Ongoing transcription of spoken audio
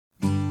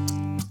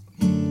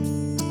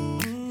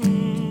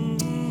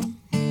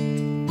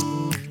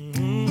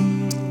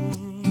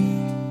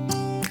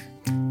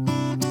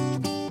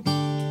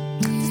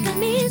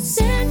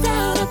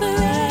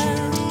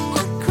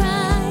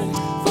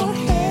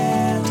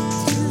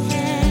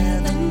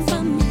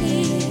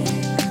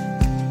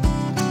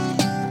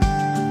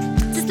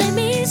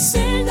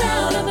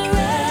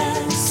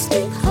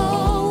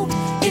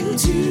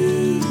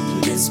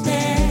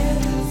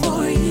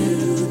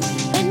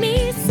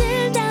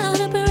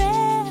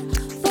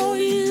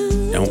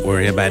Don't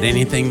worry about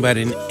anything, but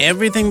in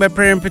everything by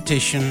prayer and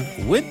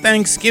petition, with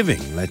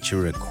thanksgiving, let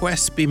your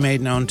requests be made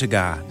known to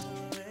God.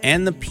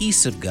 And the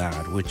peace of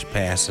God, which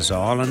passes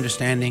all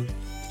understanding,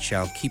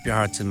 shall keep your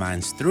hearts and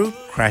minds through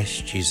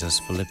Christ Jesus.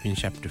 Philippians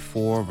chapter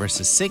 4,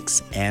 verses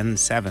 6 and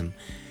 7.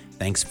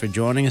 Thanks for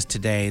joining us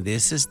today.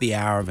 This is the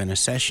Hour of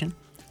Intercession.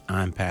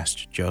 I'm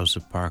Pastor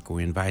Joseph Parker.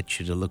 We invite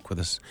you to look with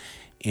us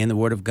in the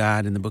Word of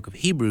God in the book of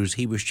Hebrews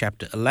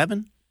chapter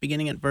 11,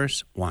 beginning at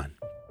verse 1.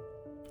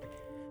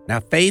 Now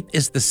faith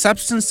is the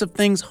substance of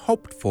things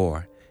hoped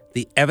for,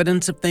 the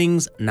evidence of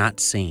things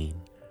not seen.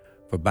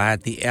 For by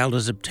it the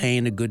elders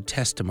obtained a good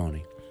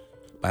testimony.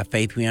 By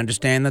faith we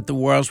understand that the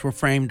worlds were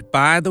framed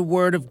by the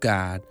word of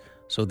God,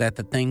 so that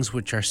the things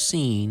which are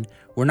seen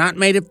were not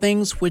made of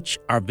things which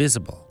are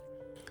visible.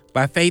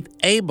 By faith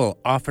Abel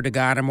offered to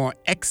God a more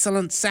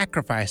excellent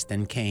sacrifice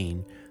than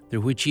Cain,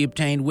 through which he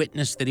obtained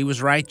witness that he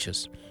was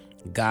righteous,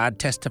 God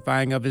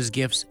testifying of his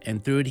gifts,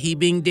 and through it he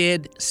being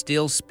dead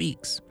still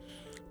speaks.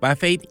 By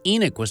faith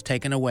Enoch was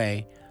taken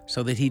away,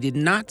 so that he did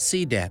not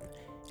see death,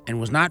 and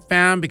was not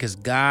found because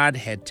God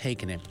had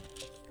taken him.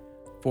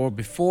 For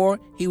before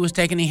he was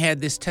taken he had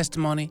this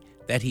testimony,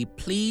 that he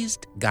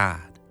pleased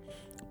God.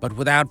 But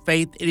without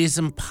faith it is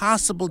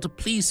impossible to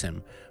please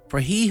him, for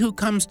he who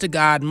comes to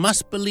God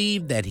must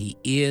believe that he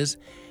is,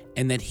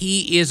 and that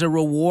he is a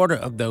rewarder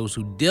of those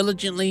who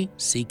diligently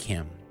seek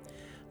him.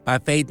 By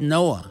faith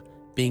Noah,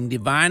 being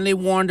divinely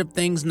warned of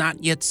things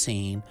not yet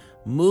seen,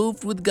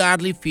 moved with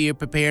godly fear,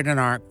 prepared an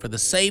ark for the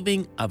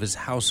saving of his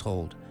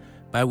household,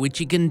 by which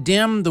he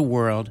condemned the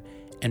world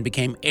and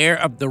became heir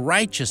of the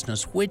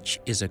righteousness which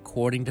is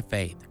according to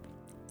faith.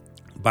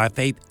 By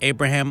faith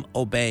Abraham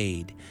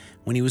obeyed,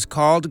 when he was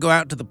called to go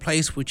out to the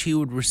place which he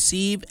would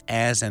receive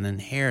as an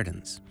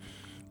inheritance.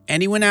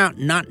 And he went out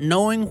not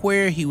knowing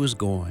where he was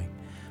going.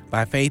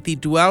 By faith he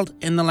dwelt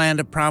in the land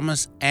of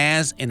promise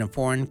as in a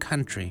foreign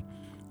country,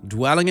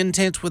 dwelling in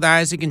tents with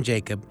Isaac and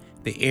Jacob,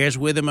 the heirs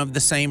with him of the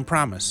same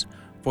promise.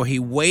 For he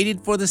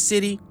waited for the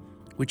city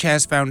which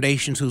has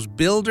foundations, whose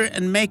builder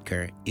and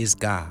maker is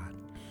God.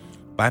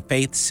 By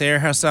faith Sarah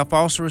herself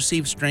also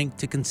received strength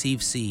to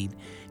conceive seed,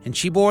 and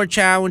she bore a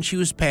child when she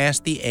was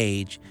past the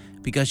age,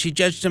 because she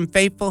judged him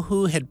faithful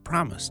who had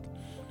promised.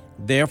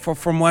 Therefore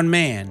from one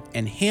man,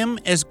 and him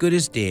as good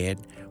as dead,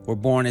 were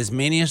born as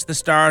many as the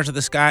stars of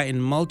the sky in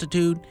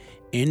multitude,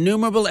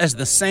 innumerable as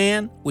the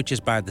sand which is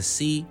by the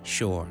sea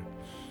shore.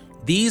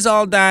 These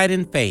all died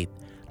in faith,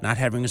 not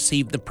having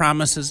received the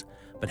promises,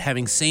 but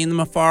having seen them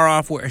afar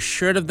off, were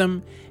assured of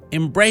them,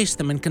 embraced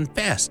them, and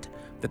confessed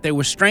that they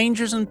were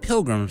strangers and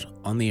pilgrims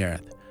on the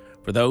earth.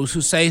 For those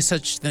who say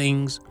such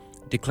things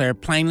declare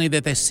plainly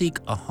that they seek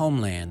a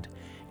homeland.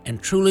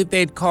 And truly if they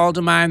had called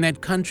to mind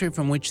that country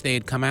from which they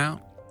had come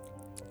out,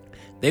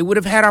 they would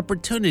have had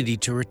opportunity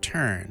to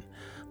return.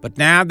 But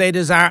now they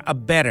desire a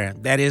better,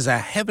 that is, a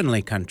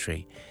heavenly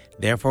country.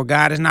 Therefore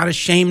God is not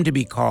ashamed to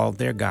be called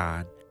their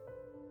God,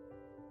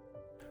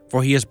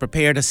 for he has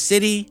prepared a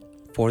city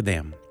for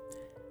them.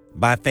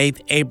 By faith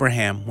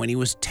Abraham, when he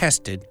was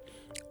tested,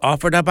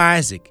 offered up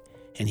Isaac,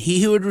 and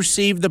he who had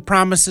received the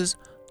promises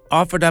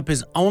offered up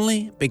his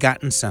only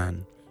begotten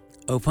son,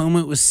 of whom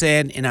it was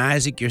said, in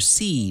Isaac your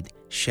seed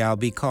shall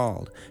be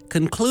called,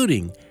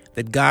 concluding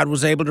that God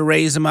was able to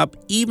raise him up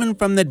even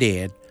from the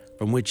dead,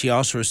 from which he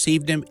also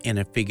received him in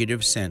a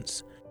figurative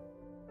sense.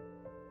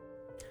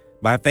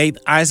 By faith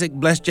Isaac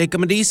blessed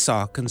Jacob and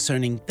Esau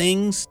concerning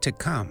things to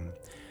come.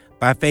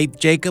 By faith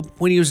Jacob,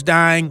 when he was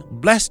dying,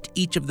 blessed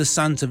each of the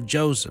sons of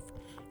Joseph,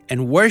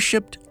 and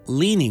worshipped,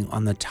 leaning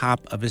on the top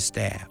of his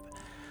staff.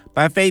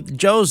 By faith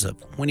Joseph,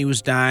 when he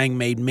was dying,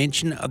 made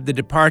mention of the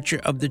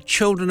departure of the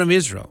children of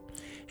Israel,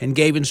 and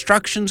gave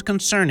instructions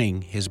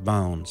concerning his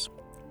bones.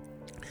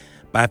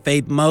 By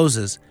faith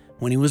Moses,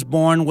 when he was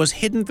born, was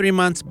hidden 3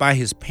 months by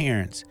his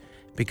parents,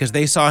 because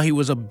they saw he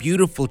was a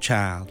beautiful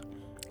child,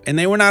 and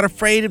they were not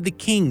afraid of the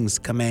king's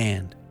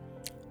command.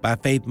 By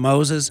faith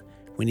Moses,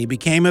 when he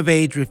became of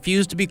age,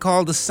 refused to be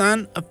called the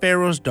son of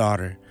Pharaoh's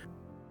daughter,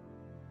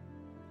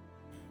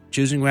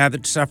 choosing rather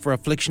to suffer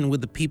affliction with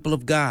the people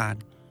of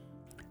God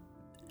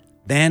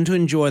than to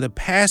enjoy the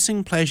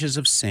passing pleasures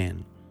of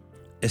sin,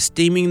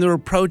 esteeming the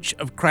reproach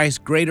of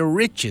Christ greater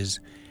riches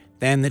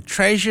than the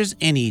treasures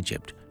in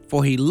Egypt,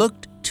 for he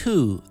looked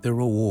to the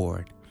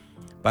reward.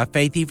 By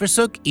faith he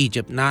forsook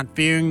Egypt, not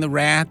fearing the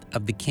wrath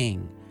of the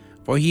king,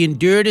 for he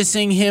endured to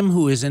see him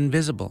who is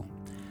invisible.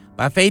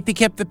 By faith he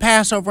kept the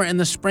Passover and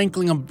the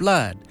sprinkling of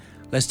blood,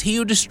 lest he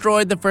who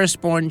destroyed the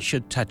firstborn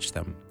should touch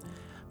them.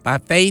 By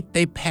faith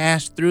they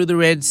passed through the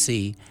Red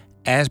Sea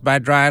as by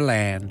dry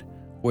land,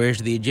 whereas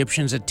the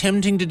Egyptians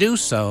attempting to do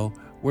so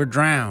were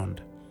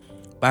drowned.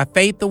 By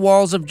faith the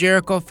walls of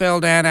Jericho fell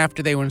down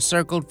after they were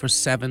encircled for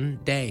 7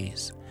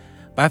 days.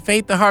 By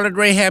faith the harlot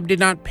Rahab did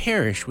not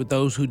perish with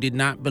those who did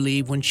not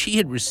believe, when she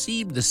had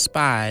received the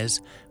spies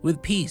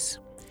with peace.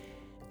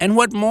 And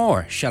what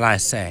more shall I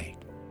say?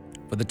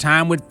 For the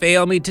time would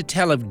fail me to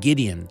tell of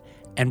Gideon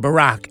and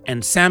Barak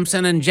and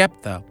Samson and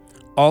Jephthah,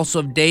 also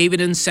of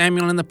David and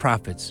Samuel and the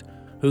prophets,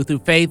 who through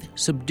faith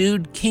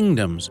subdued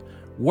kingdoms,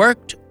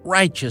 worked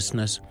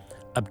righteousness,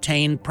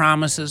 obtained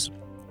promises,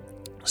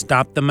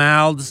 stopped the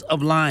mouths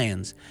of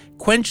lions,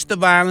 quenched the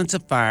violence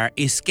of fire,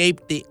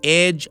 escaped the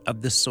edge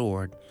of the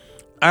sword.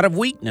 Out of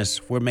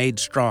weakness were made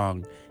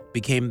strong,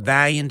 became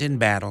valiant in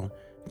battle,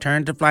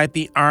 turned to flight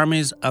the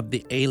armies of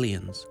the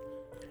aliens.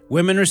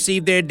 Women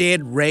received their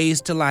dead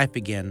raised to life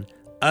again.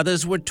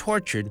 Others were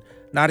tortured,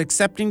 not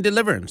accepting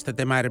deliverance that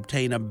they might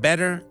obtain a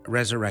better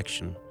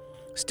resurrection.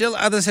 Still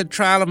others had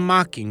trial of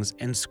mockings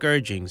and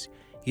scourgings,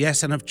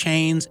 yes, and of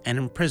chains and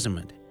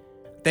imprisonment.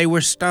 They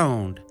were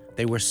stoned,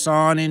 they were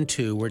sawn in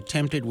two, were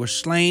tempted, were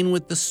slain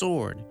with the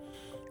sword.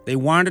 They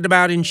wandered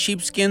about in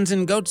sheepskins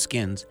and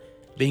goatskins,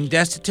 being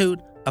destitute,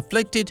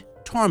 afflicted,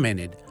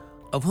 tormented,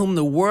 of whom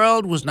the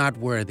world was not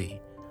worthy.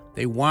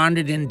 They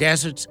wandered in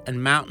deserts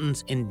and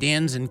mountains, in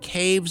dens and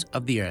caves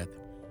of the earth.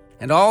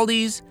 And all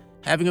these,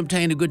 having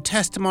obtained a good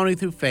testimony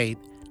through faith,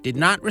 did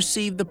not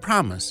receive the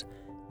promise,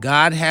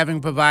 God having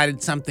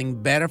provided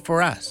something better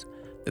for us,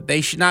 that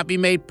they should not be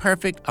made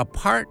perfect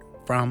apart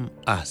from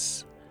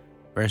us.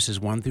 Verses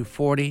 1 through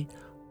 40,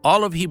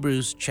 all of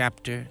Hebrews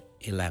chapter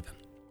 11.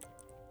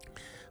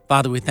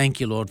 Father, we thank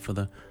you, Lord, for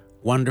the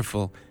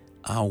wonderful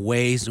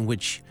ways in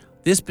which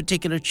this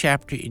particular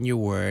chapter in your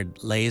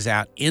word lays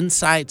out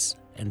insights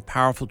and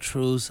powerful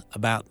truths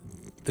about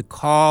the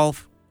call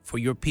for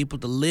your people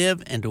to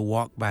live and to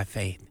walk by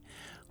faith.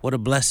 What a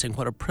blessing,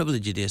 what a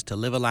privilege it is to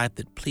live a life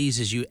that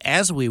pleases you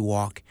as we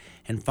walk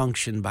and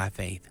function by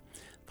faith.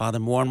 Father,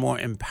 more and more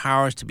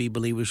empower us to be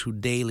believers who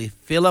daily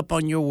fill up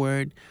on your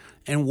word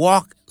and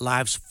walk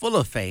lives full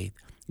of faith,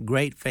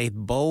 great faith,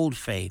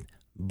 boldly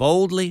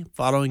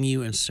following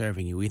you and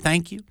serving you. We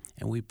thank you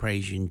and we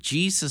praise you. In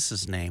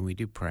Jesus' name we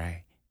do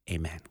pray.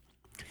 Amen.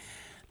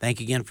 Thank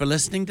you again for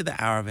listening to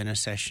the Hour of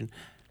Intercession.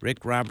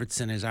 Rick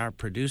Robertson is our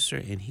producer,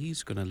 and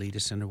he's going to lead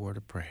us in a word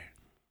of prayer.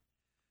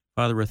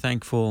 Father, we're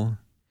thankful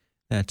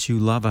that you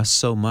love us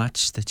so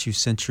much that you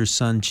sent your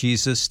Son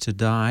Jesus to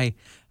die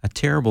a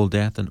terrible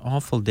death, an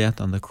awful death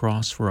on the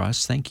cross for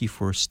us. Thank you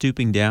for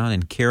stooping down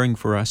and caring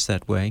for us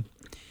that way.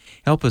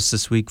 Help us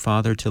this week,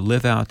 Father, to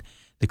live out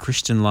the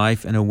Christian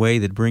life in a way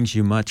that brings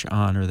you much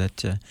honor,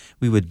 that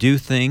we would do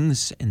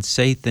things and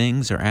say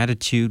things, our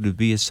attitude would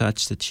be as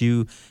such that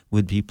you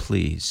would be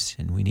pleased.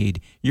 And we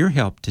need your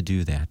help to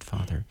do that,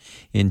 Father.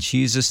 In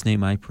Jesus'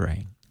 name I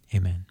pray.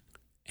 Amen.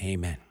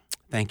 Amen.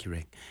 Thank you,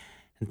 Rick.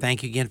 And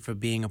thank you again for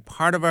being a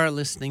part of our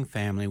listening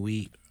family.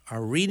 We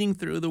are reading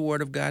through the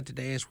Word of God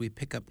today as we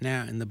pick up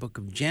now in the book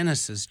of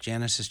Genesis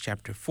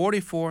chapter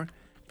 44,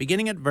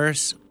 beginning at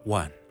verse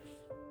 1.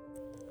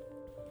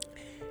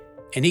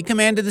 And he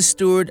commanded the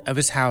steward of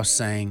his house,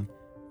 saying,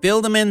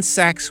 Fill the men's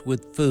sacks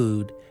with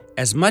food,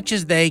 as much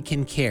as they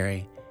can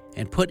carry,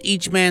 and put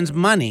each man's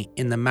money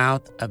in the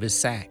mouth of his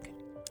sack.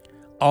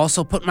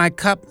 Also put my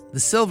cup, the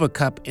silver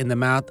cup, in the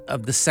mouth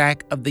of the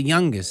sack of the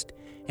youngest,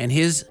 and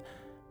his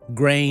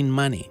grain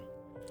money.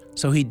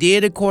 So he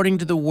did according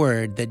to the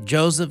word that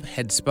Joseph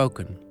had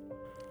spoken.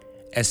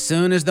 As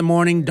soon as the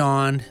morning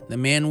dawned, the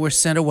men were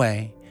sent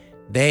away,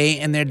 they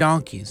and their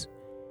donkeys.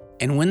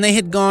 And when they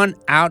had gone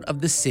out of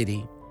the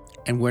city,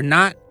 and were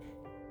not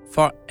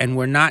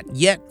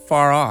yet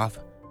far off,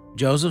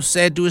 Joseph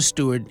said to his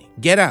steward,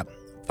 Get up,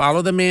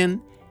 follow the men,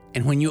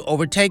 and when you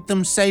overtake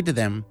them, say to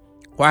them,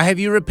 Why have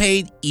you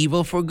repaid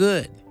evil for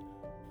good?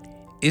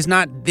 Is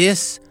not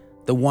this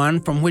the one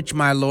from which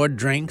my Lord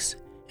drinks,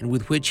 and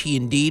with which he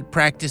indeed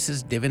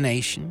practices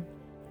divination?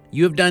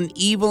 You have done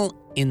evil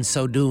in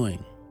so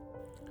doing.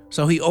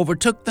 So he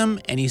overtook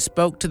them, and he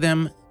spoke to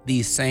them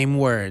these same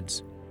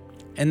words.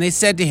 And they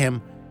said to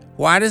him,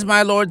 Why does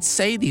my Lord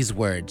say these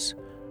words?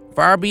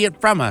 Far be it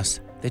from us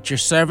that your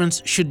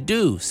servants should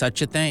do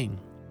such a thing.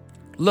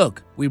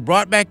 Look, we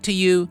brought back to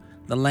you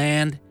from the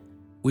land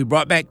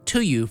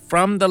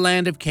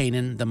of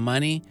Canaan the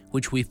money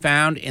which we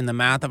found in the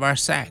mouth of our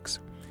sacks.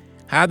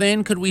 How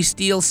then could we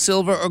steal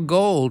silver or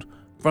gold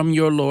from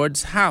your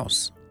Lord's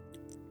house?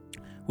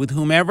 With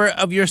whomever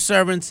of your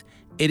servants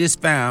it is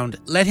found,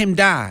 let him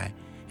die,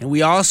 and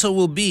we also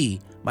will be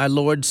my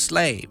Lord's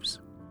slaves.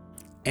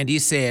 And he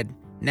said,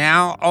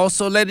 Now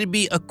also let it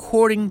be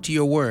according to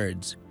your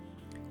words.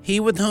 He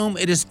with whom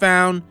it is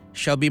found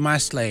shall be my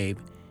slave,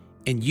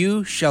 and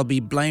you shall be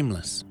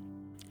blameless.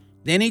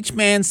 Then each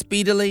man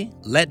speedily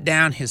let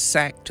down his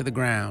sack to the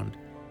ground,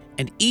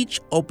 and each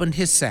opened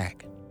his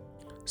sack.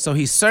 So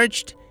he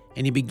searched,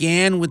 and he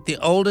began with the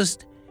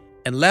oldest,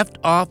 and left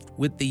off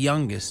with the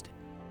youngest,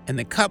 and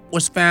the cup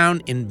was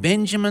found in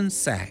Benjamin's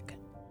sack.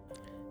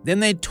 Then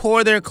they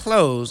tore their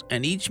clothes,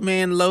 and each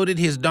man loaded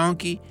his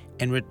donkey,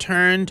 and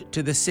returned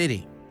to the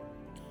city.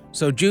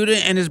 So Judah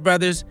and his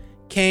brothers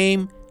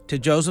came to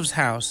Joseph's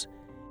house,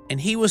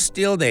 and he was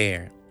still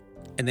there,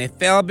 and they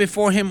fell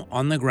before him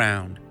on the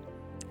ground.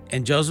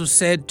 And Joseph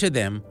said to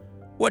them,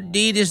 What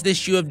deed is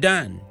this you have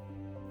done?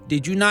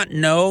 Did you not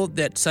know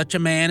that such a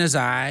man as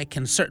I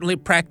can certainly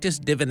practice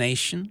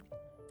divination?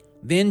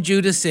 Then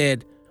Judah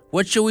said,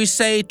 What shall we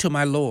say to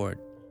my Lord?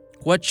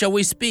 What shall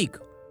we speak?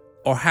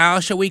 Or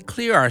how shall we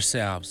clear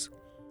ourselves?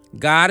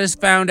 God has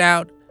found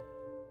out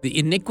the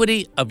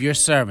iniquity of your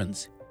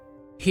servants.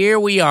 Here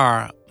we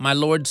are, my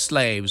lord's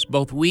slaves,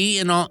 both we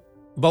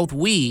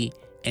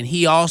and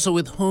he also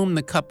with whom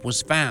the cup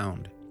was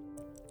found.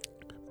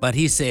 But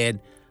he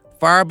said,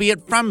 Far be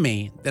it from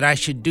me that I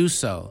should do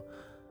so.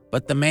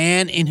 But the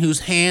man in whose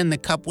hand the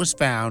cup was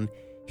found,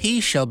 he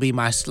shall be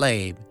my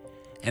slave.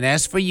 And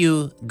as for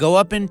you, go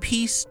up in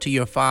peace to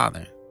your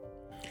father.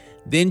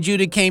 Then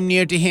Judah came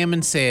near to him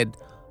and said,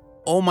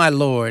 O my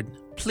lord,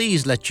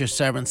 please let your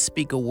servant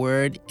speak a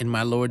word in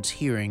my lord's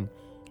hearing,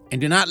 and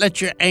do not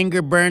let your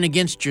anger burn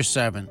against your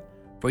servant,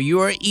 for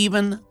you are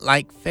even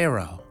like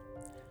Pharaoh.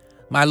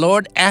 My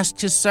lord asked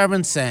his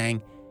servant,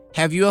 saying,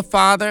 Have you a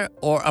father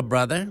or a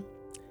brother?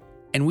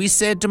 And we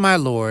said to my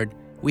lord,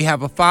 We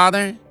have a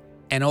father,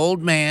 an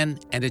old man,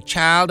 and a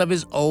child of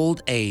his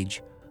old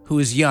age, who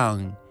is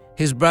young.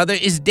 His brother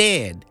is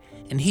dead,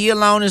 and he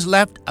alone is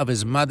left of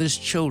his mother's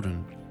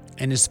children,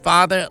 and his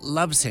father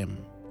loves him.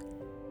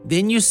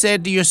 Then you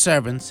said to your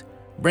servants,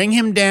 Bring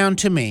him down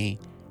to me,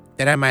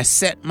 that I might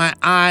set my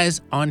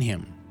eyes on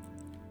him.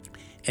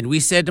 And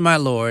we said to my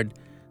lord,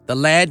 The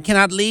lad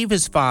cannot leave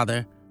his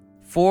father,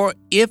 for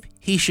if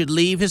he should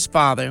leave his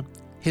father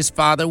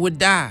would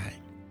die.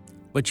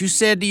 But you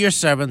said to your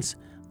servants,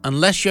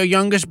 Unless your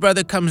youngest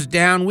brother comes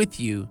down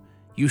with you,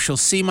 you shall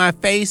see my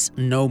face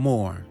no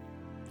more.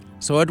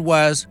 So it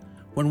was,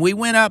 when we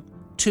went up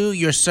to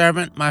your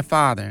servant my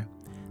father,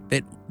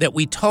 that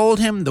we told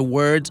him the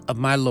words of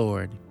my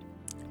lord.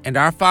 And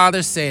our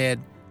father said,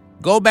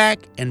 Go back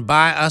and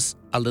buy us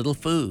a little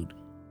food.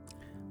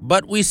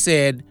 But we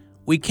said,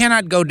 We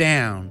cannot go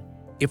down.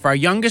 If our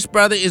youngest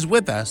brother is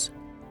with us,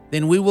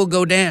 then we will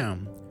go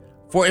down.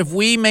 For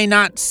we may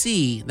not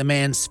see the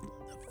man's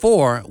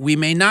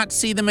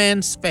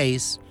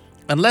face,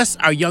 unless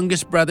our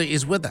youngest brother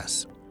is with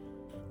us.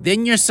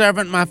 Then your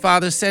servant my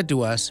father said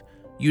to us,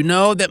 You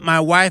know that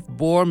my wife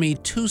bore me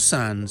 2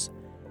 sons,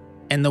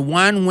 and the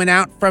one went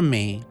out from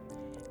me.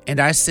 And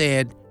I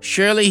said,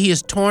 Surely he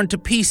is torn to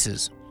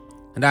pieces,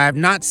 and I have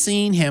not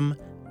seen him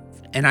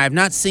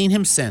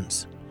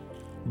since.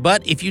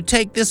 But if you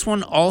take this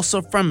one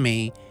also from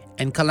me,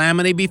 and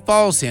calamity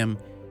befalls him,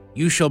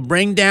 you shall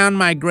bring down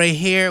my gray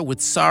hair with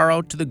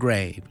sorrow to the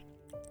grave.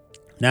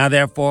 Now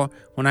therefore,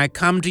 when I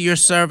come to your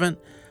servant,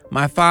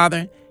 my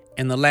father,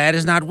 and the lad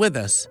is not with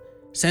us,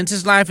 since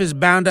his life is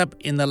bound up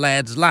in the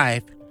lad's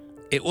life,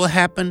 it will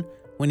happen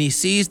when he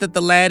sees that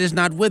the lad is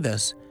not with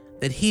us,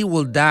 that he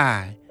will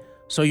die.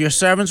 So your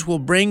servants will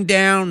bring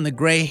down the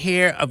gray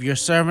hair of your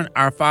servant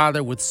our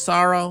father with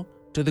sorrow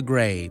to the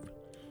grave.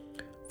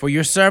 For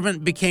your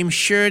servant became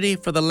surety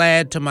for the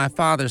lad to my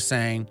father,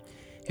 saying,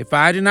 If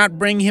I do not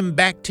bring him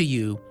back to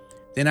you,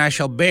 then I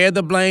shall bear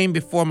the blame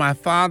before my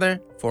father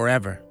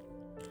forever.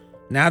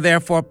 Now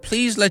therefore,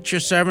 please let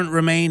your servant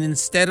remain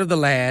instead of the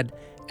lad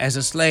as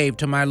a slave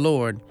to my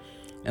lord,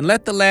 and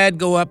let the lad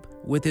go up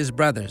with his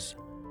brothers.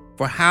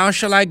 For how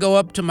shall I go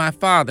up to my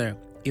father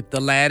if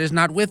the lad is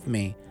not with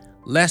me,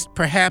 lest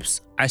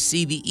perhaps I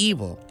see the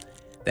evil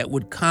that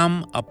would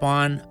come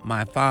upon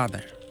my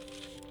father?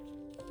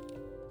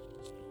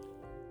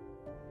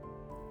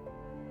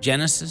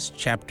 Genesis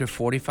chapter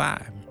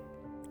 45.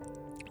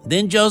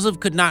 Then Joseph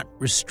could not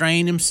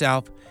restrain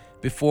himself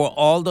before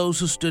all those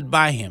who stood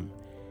by him,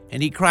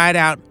 and he cried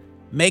out,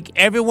 Make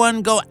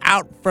everyone go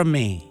out from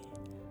me.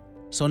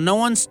 So no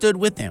one stood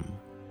with him,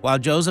 while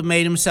Joseph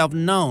made himself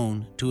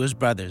known to his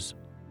brothers.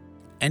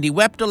 And he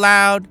wept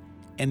aloud,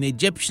 and the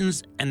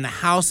Egyptians and the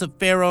house of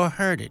Pharaoh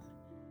heard it.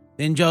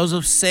 Then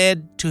Joseph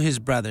said to his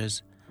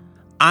brothers,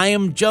 I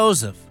am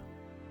Joseph.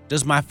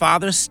 Does my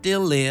father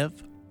still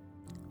live?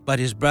 But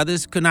his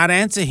brothers could not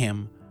answer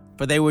him,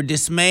 for they were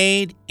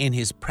dismayed in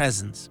his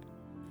presence.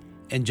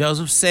 And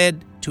Joseph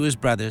said to his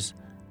brothers,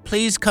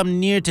 Please come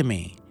near to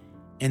me.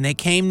 And they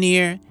came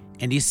near,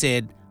 and he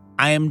said,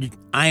 I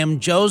am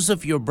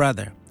Joseph your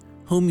brother,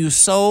 whom you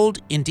sold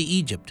into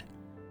Egypt.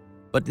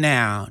 But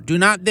now do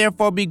not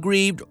therefore be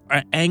grieved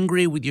or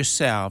angry with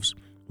yourselves,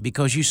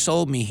 because you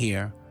sold me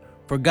here,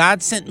 for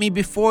God sent me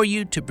before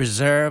you to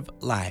preserve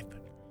life.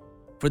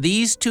 For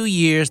these 2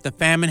 years the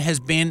famine has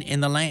been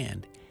in the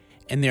land,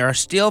 and there are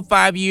still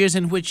 5 years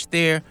in which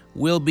there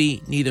will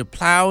be neither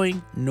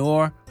plowing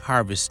nor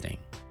harvesting.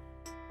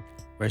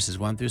 Verses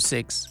 1 through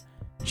 6,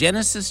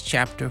 Genesis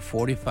chapter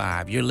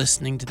 45. You're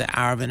listening to the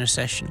Hour of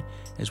Intercession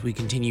as we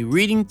continue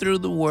reading through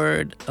the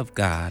Word of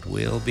God.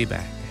 We'll be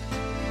back.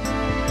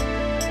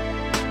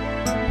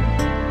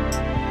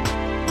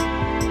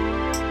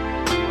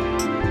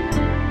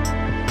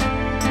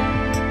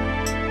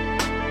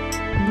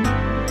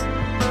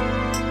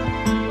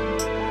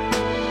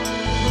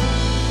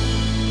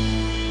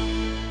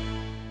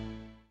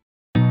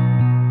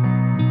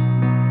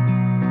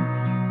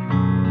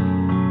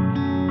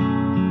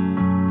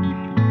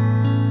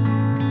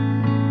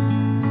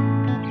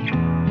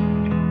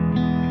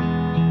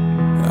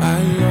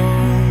 I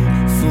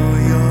long for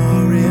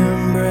your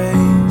embrace.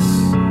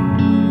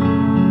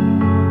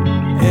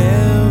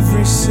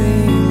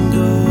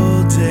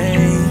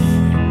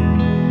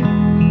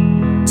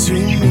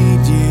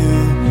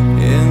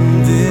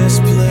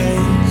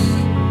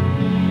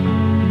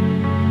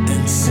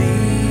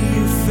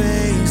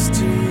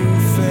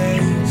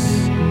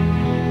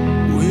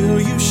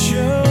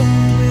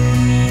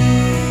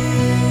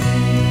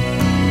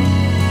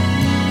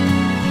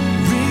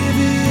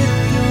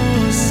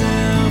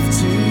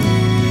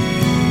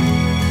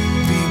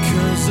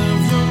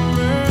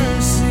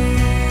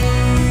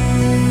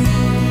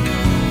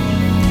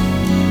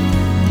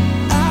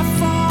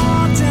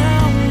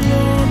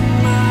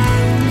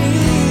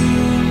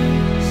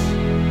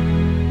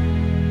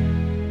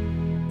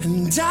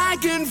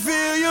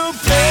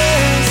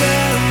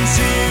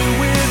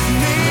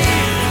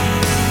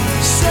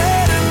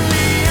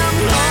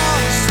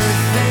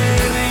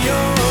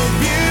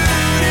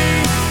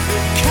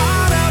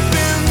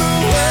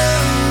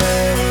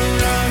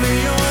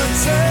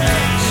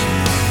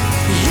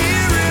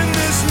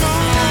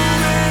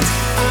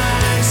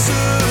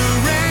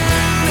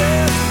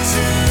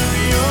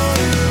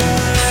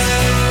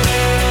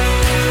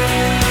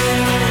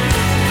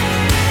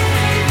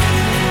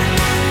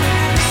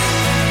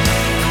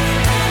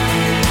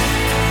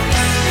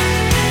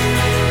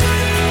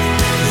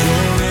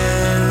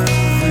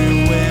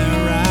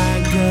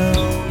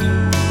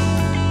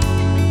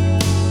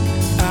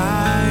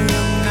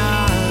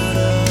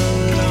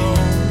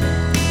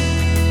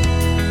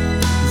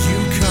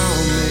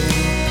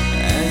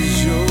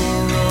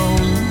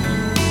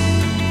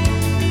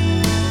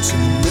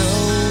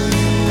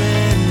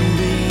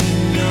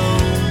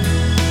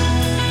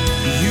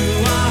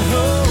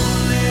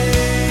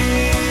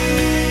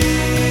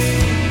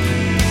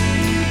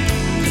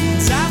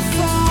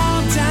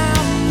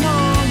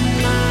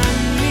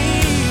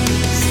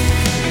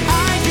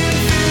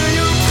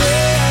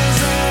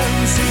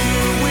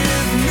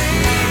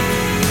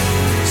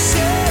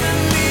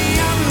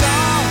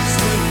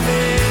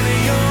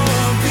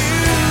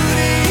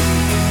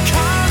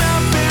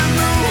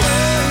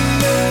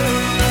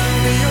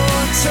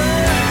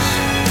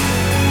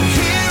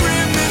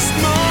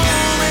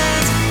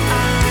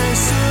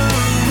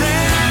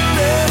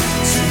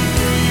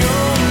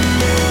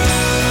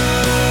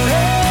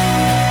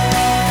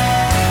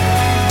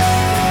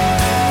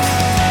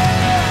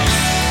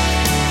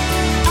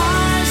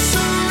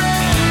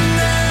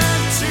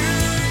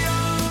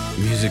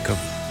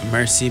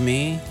 Mercy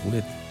Me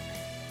with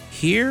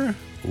Here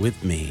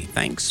With Me.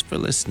 Thanks for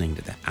listening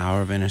to the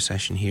Hour of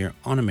Intercession here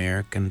on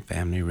American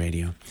Family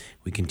Radio.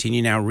 We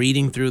continue now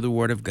reading through the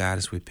Word of God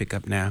as we pick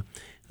up now in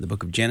the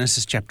book of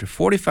Genesis chapter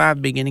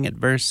 45, beginning at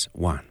verse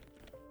 1.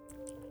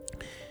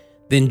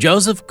 Then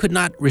Joseph could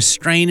not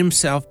restrain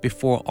himself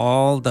before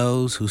all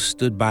those who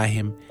stood by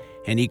him,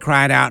 and he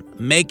cried out,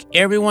 "Make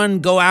everyone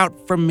go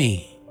out from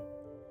me."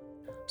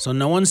 So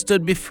no one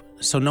stood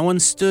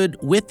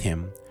with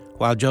him,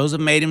 while Joseph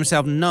made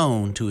himself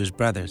known to his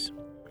brothers.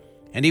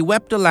 And he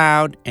wept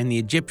aloud, and the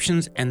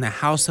Egyptians and the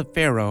house of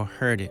Pharaoh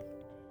heard it.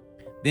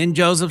 Then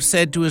Joseph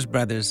said to his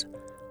brothers,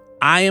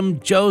 "I am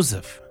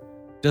Joseph.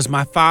 Does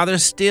my father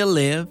still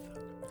live?"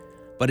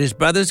 But his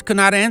brothers could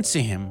not answer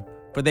him,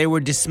 for they were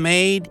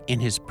dismayed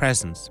in his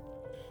presence.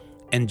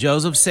 And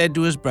Joseph said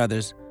to his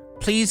brothers,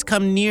 "Please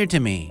come near to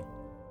me."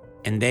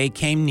 And they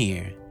came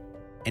near.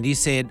 And he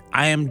said,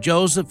 "I am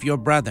Joseph your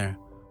brother,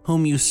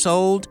 whom you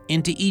sold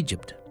into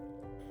Egypt.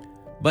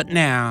 But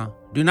now,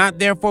 do not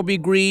therefore be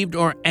grieved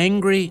or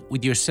angry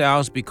with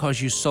yourselves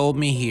because you sold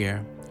me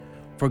here.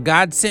 For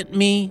God sent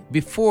me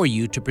before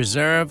you to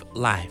preserve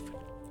life.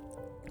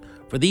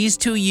 For these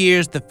 2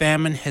 years the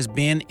famine has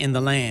been in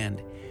the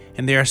land,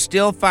 and there are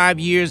still 5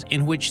 years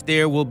in which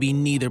there will be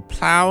neither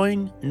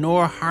plowing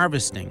nor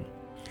harvesting.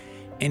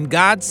 And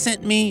God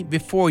sent me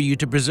before you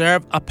to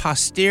preserve a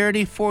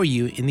posterity for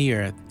you in the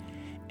earth,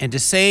 and to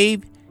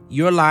save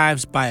your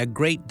lives by a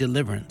great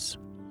deliverance.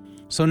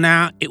 So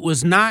now it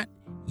was not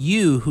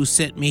you who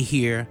sent me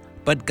here,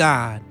 but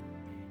God.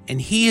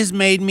 And he has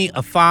made me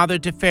a father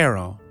to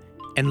Pharaoh,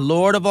 and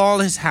lord of all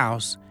his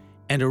house,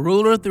 and a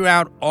ruler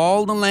throughout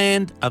all the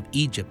land of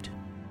Egypt.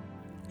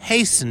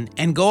 Hasten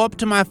and go up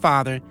to my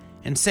father,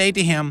 and say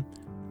to him,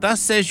 Thus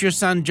says your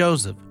son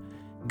Joseph,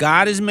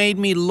 God has made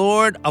me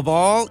lord of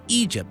all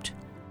Egypt.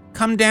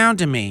 Come down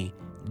to me,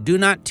 do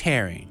not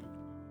tarry.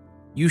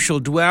 You shall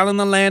dwell in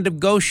the land of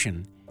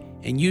Goshen,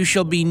 and you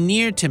shall be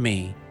near to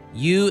me,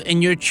 you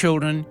and your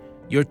children,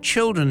 your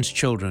children's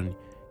children,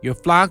 your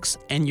flocks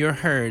and your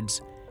herds,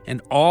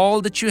 and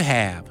all that you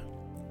have.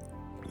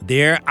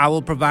 There I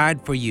will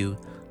provide for you,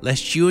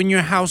 lest you and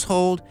your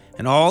household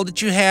and all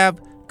that you have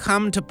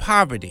come to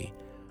poverty,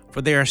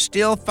 for there are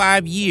still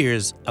 5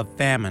 years of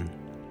famine.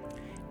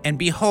 And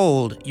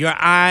behold, your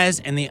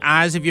eyes and the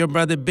eyes of your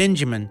brother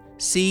Benjamin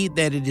see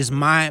that it is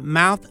my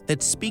mouth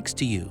that speaks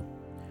to you.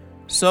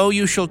 So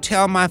you shall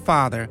tell my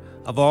father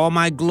of all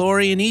my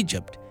glory in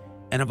Egypt,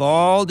 and of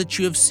all that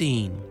you have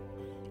seen.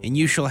 And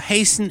you shall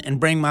hasten and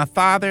bring my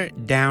father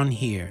down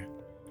here.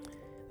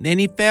 Then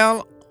he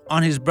fell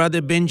on his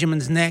brother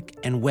Benjamin's neck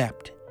and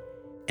wept,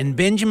 and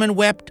Benjamin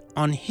wept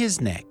on his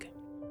neck.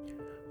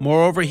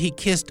 Moreover, he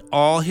kissed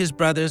all his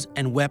brothers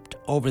and wept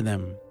over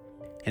them.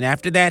 And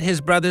after that his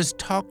brothers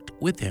talked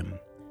with him.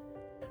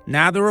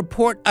 Now the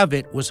report of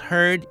it was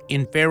heard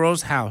in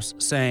Pharaoh's house,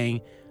 saying,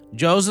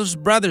 Joseph's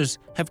brothers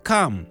have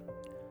come.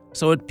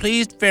 So it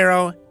pleased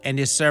Pharaoh and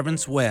his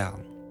servants well.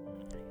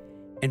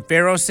 And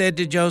Pharaoh said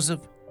to Joseph,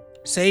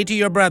 Say to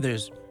your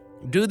brothers,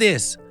 Do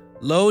this,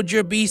 load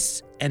your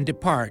beasts and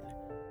depart.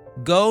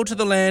 Go to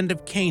the land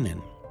of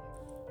Canaan.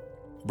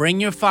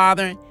 Bring your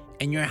father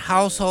and your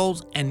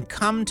households and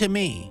come to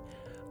me.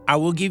 I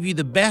will give you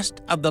the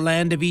best of the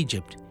land of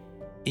Egypt,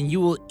 and you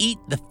will eat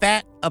the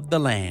fat of the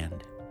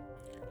land.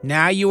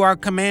 Now you are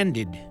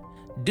commanded,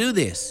 do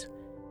this,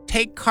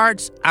 take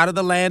carts out of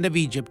the land of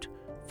Egypt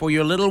for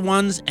your little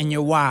ones and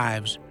your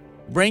wives.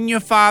 Bring your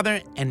father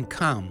and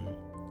come.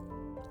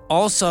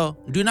 Also,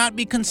 do not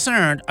be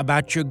concerned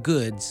about your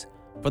goods,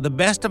 for the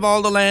best of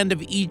all the land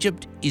of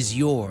Egypt is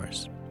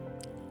yours.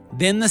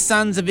 Then the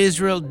sons of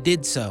Israel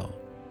did so,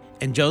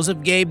 and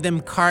Joseph gave them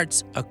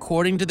carts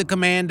according to the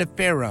command of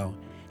Pharaoh,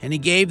 and he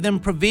gave them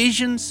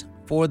provisions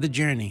for the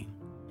journey.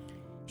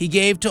 He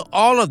gave to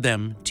all of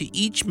them, to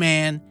each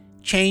man,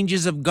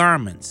 changes of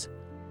garments.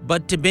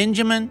 But to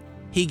Benjamin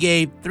he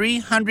gave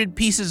 300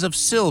 pieces of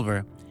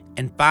silver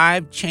and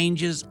 5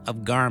 changes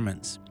of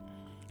garments.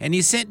 And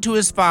he sent to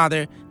his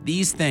father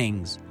these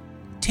things: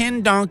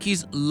 10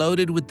 donkeys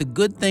loaded with the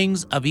good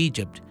things of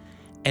Egypt,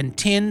 and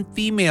 10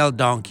 female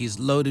donkeys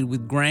loaded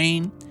with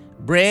grain,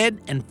 bread,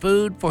 and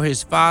food for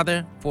his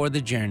father for the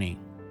journey.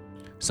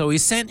 So he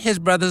sent his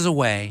brothers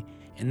away,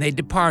 and they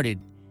departed.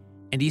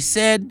 And he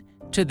said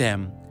to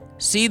them,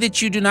 See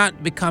that you do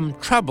not become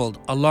troubled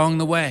along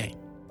the way.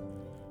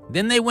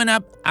 Then they went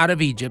up out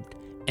of Egypt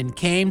and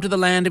came to the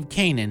land of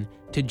Canaan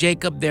to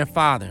Jacob their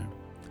father.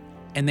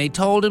 And they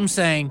told him,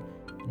 saying,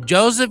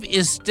 Joseph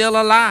is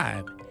still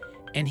alive,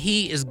 and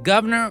he is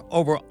governor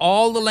over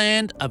all the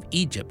land of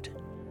Egypt.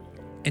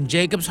 And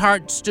Jacob's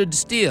heart stood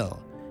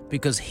still,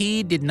 because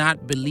he did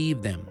not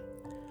believe them.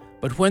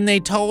 But when they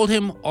told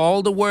him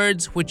all the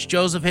words which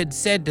Joseph had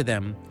said to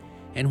them,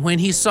 and when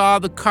he saw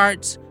the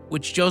carts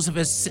which Joseph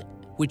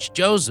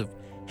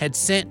had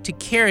sent to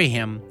carry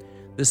him,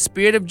 the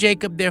spirit of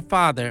Jacob their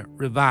father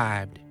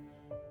revived.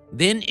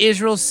 Then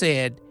Israel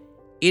said,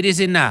 It is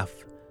enough.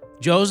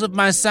 Joseph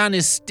my son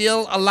is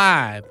still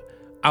alive.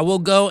 I will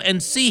go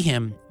and see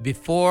him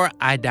before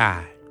I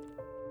die.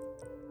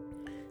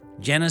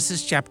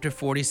 Genesis chapter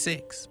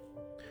 46.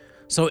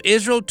 So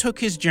Israel took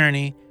his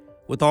journey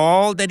with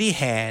all that he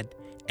had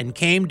and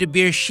came to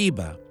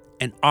Beersheba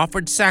and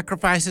offered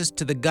sacrifices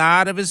to the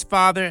God of his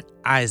father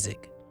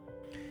Isaac.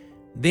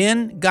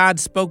 Then God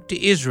spoke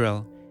to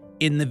Israel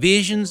in the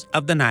visions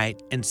of the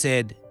night and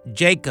said,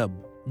 Jacob,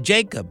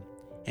 Jacob.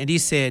 And he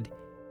said,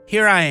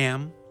 Here I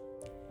am.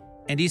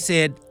 And he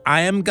said,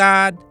 I am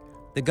God,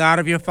 the God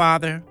of your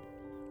father.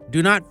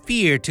 Do not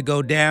fear to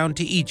go down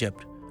to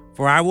Egypt,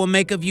 for I will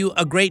make of you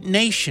a great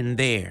nation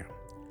there.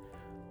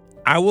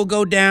 I will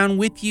go down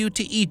with you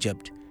to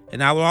Egypt,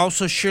 and I will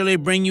also surely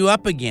bring you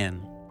up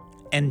again,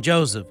 and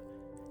Joseph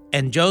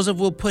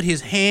will put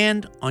his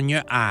hand on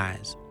your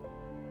eyes.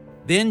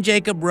 Then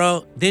Jacob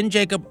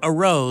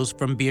arose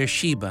from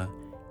Beersheba,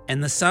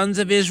 and the sons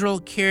of Israel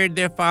carried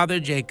their father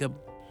Jacob,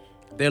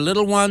 their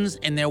little ones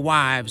and their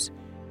wives,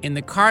 in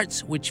the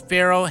carts which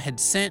Pharaoh had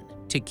sent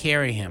to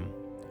carry him.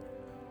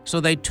 So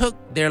they took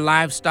their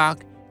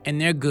livestock and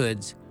their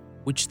goods,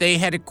 which they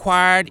had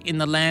acquired in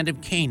the land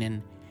of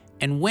Canaan,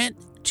 and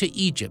went to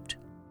Egypt,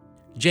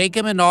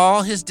 Jacob and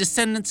all his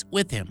descendants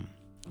with him,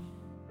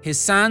 his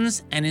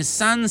sons and his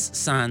sons'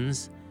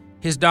 sons,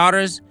 his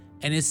daughters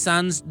and his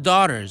sons'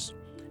 daughters,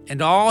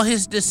 and all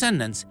his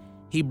descendants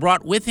he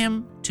brought with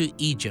him to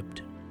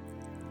Egypt.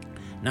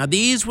 Now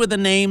these were the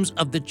names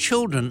of the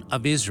children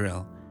of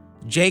Israel,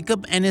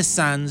 Jacob and his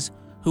sons,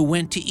 who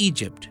went to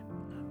Egypt.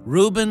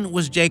 Reuben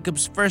was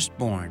Jacob's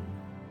firstborn.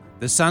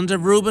 The sons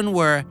of Reuben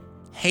were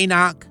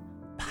Hanok,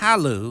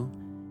 Palu,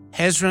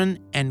 Hezron,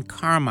 and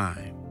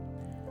Carmi.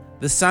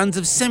 The sons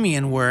of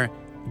Simeon were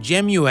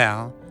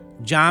Jemuel,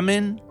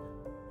 Jamin,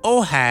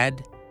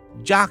 Ohad,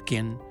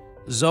 Jachin,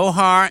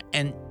 Zohar,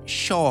 and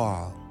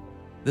Shoal,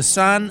 the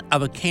son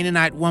of a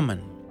Canaanite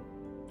woman.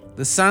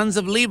 The sons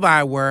of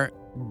Levi were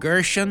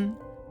Gershon,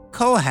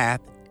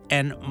 Kohath,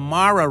 and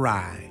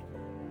Merari.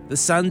 The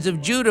sons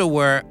of Judah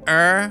were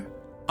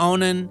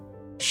Onan,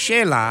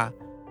 Shelah,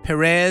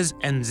 Perez,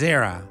 and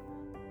Zerah.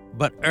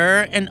 But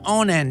and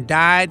Onan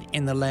died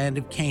in the land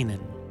of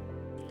Canaan.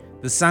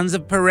 The sons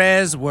of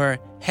Perez were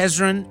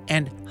Hezron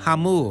and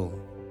Hamul.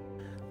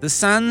 The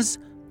sons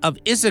of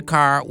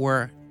Issachar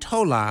were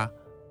Tola,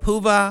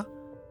 Puvah,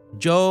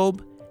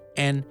 Job,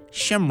 and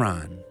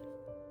Shimron.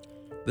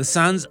 The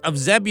sons of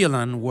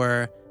Zebulun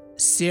were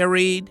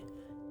Sered,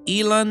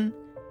 Elon,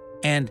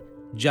 and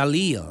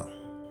Jaleel.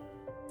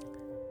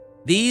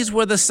 These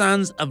were the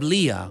sons of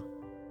Leah,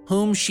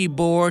 whom she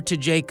bore to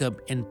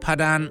Jacob in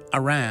Padan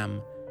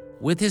Aram,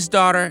 with his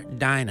daughter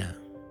Dinah.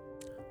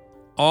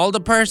 All the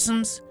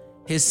persons,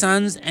 his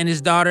sons and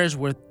his daughters,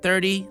 were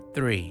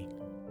 33.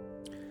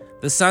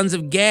 The sons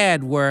of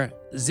Gad were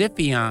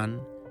Ziphion,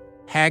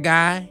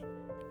 Haggai,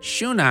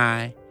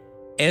 Shunai,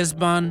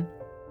 Esbon,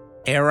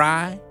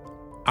 Eri,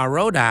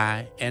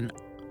 Arodai, and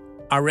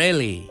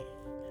Areli.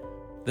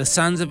 The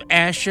sons of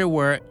Asher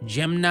were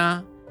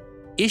Jimnah,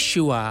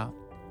 Ishua,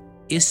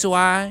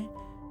 Isui,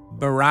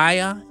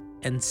 Beriah,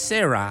 and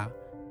Sarah,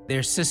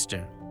 their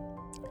sister.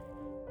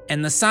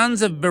 And the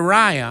sons of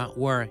Beriah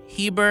were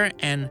Heber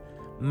and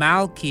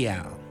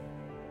Malchiel.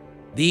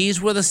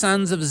 These were the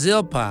sons of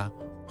Zilpah,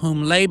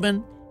 whom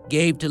Laban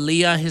gave to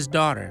Leah his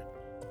daughter,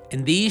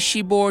 and these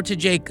she bore to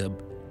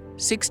Jacob,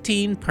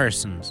 16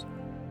 persons.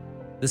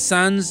 The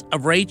sons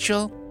of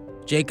Rachel,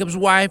 Jacob's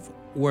wife,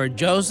 were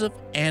Joseph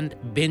and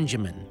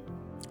Benjamin.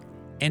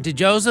 And to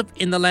Joseph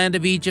in the land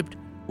of Egypt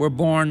were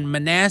born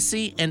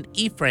Manasseh and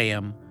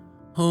Ephraim,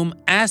 whom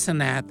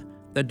Asenath,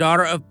 the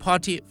daughter of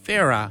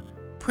Potipharah,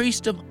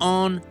 priest of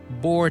On,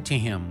 bore to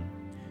him.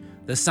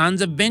 The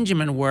sons of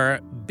Benjamin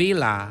were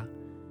Bela,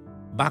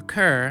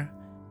 Bakar,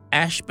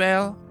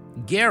 Ashbel,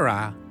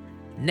 Gera,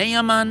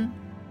 Naaman,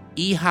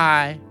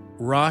 Ehi,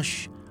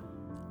 Rosh,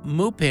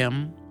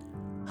 Mupim,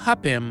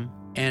 Huppim,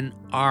 and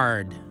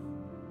Ard.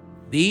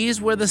 These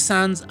were the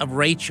sons of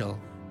Rachel,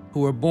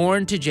 who were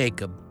born to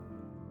Jacob,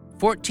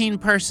 14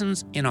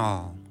 persons in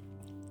all.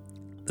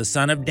 The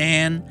son of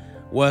Dan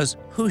was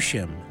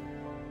Hushim.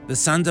 The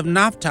sons of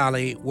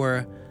Naphtali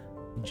were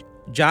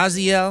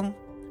Jaziel,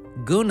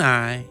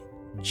 Gunai,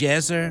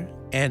 Jezer,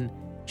 and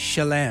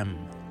Shalem.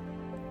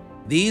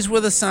 These were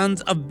the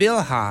sons of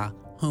Bilhah,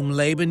 whom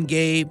Laban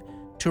gave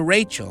to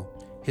Rachel,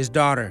 his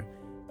daughter,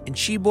 and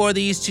she bore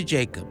these to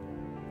Jacob,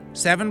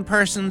 7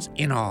 persons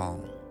in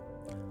all.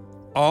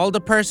 All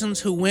the persons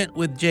who went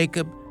with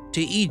Jacob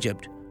to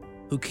Egypt,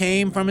 who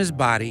came from his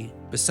body,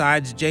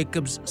 besides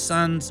Jacob's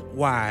sons'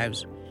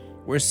 wives,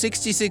 were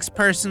 66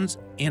 persons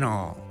in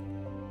all.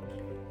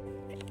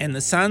 And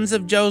the sons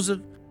of Joseph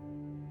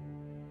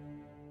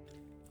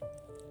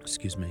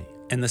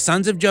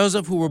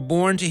who were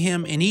born to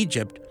him in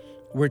Egypt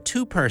were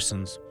 2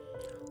 persons.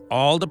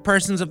 All the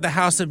persons of the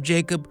house of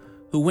Jacob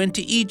who went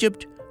to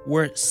Egypt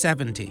were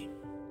 70.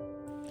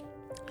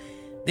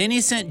 Then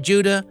he sent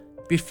Judah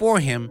before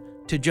him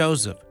to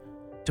Joseph,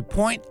 to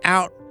point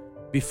out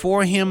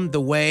before him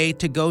the way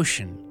to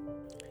Goshen.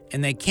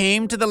 And they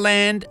came to the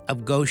land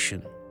of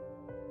Goshen.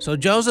 So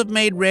Joseph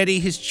made ready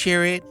his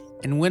chariot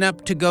and went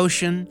up to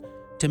Goshen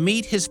to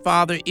meet his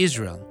father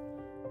Israel.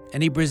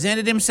 And he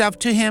presented himself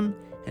to him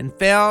and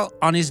fell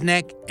on his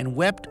neck and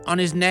wept on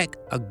his neck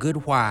a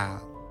good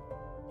while.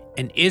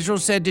 And Israel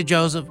said to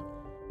Joseph,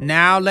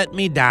 Now let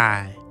me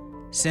die,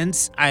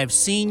 since I have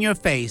seen your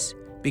face,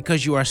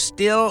 because you are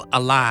still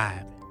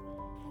alive.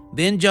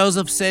 Then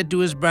Joseph said to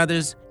his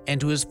brothers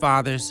and to his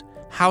father's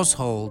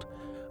household,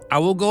 I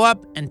will go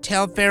up and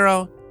tell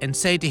Pharaoh and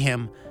say to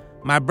him,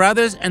 My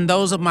brothers and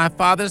those of my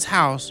father's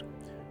house,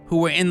 who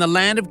were in the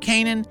land of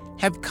Canaan,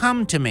 have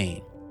come to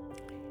me.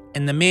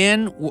 And the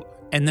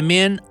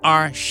men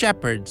are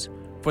shepherds,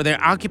 for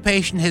their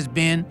occupation has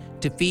been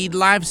to feed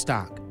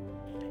livestock.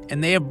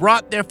 And they have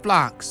brought their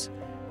flocks,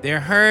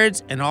 their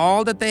herds, and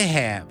all that they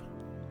have.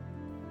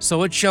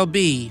 So it shall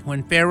be,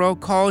 when Pharaoh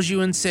calls you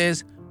and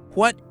says,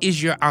 What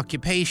is your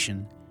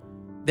occupation?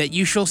 That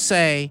you shall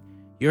say,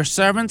 Your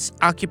servant's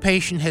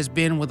occupation has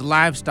been with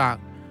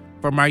livestock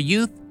from our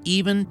youth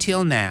even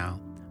till now,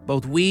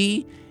 both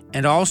we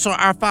and also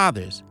our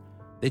fathers,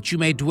 that you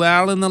may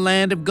dwell in the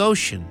land of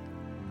Goshen.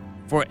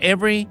 For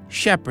every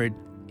shepherd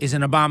is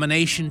an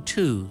abomination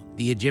to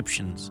the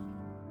Egyptians.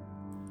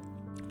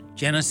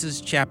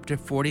 Genesis chapter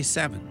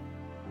 47.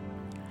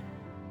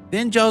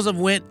 Then Joseph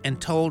went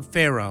and told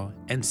Pharaoh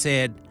and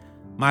said,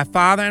 My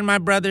father and my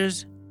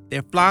brothers,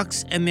 their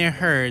flocks and their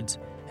herds,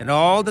 and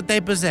all that they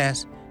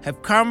possess,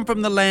 have come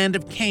from the land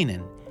of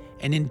Canaan,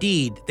 and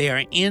indeed they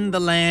are in the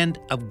land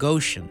of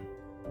Goshen.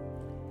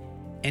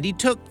 And he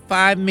took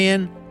 5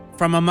 men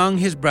from among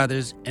his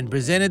brothers and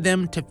presented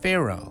them to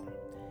Pharaoh.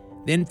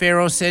 Then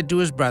Pharaoh said to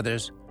his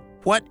brothers,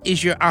 What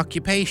is your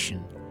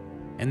occupation?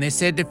 And they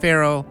said to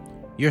Pharaoh,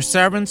 Your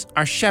servants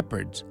are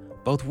shepherds,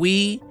 both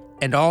we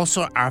and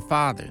also our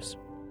fathers.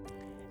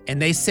 And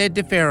they said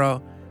to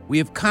Pharaoh, We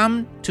have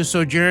come to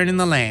sojourn in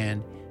the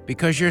land,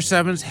 because your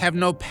servants have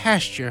no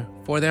pasture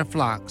for their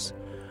flocks,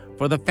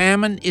 for the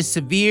famine is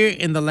severe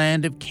in the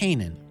land of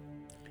Canaan.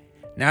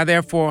 Now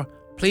therefore,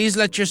 please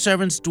let your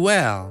servants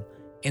dwell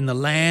in the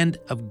land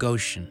of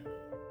Goshen.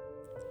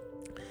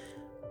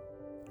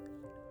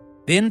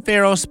 Then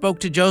Pharaoh spoke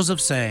to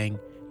Joseph, saying,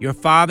 Your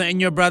father and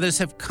your brothers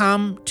have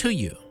come to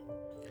you.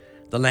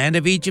 The land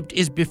of Egypt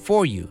is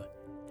before you.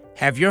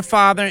 Have your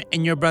father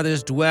and your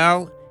brothers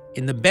dwell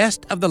in the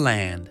best of the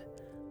land.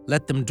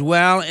 Let them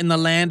dwell in the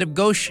land of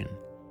Goshen.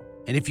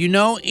 And if you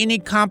know any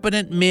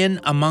competent men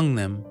among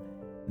them,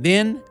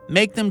 then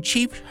make them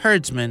chief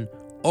herdsmen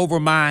over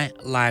my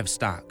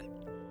livestock.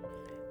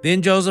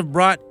 Then Joseph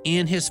brought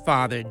in his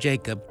father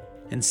Jacob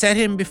and set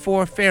him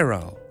before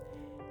Pharaoh.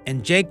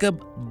 And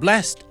Jacob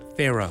blessed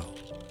Pharaoh.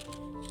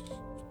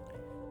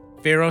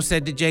 Pharaoh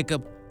said to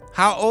Jacob,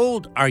 How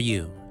old are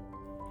you?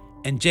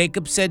 And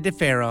Jacob said to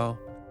Pharaoh,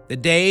 The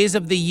days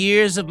of the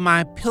years of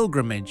my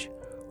pilgrimage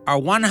are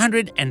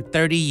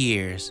 130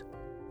 years.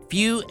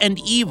 Few and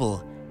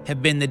evil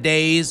have been the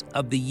days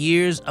of the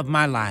years of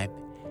my life,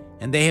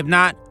 and they have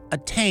not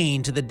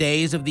attained to the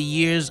days of the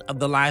years of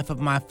the life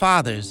of my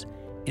fathers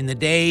in the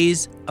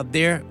days of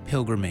their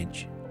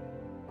pilgrimage.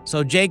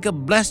 So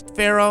Jacob blessed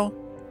Pharaoh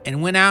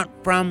and went out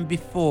from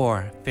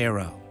before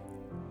Pharaoh.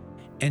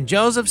 And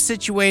Joseph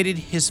situated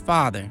his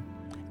father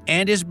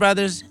and his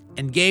brothers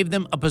and gave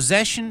them a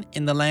possession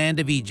in the land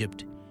of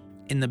Egypt,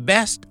 in the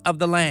best of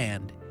the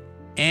land,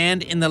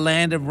 and in the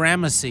land of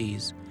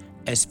Ramesses,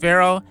 as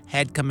Pharaoh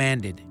had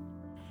commanded.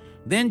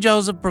 Then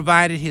Joseph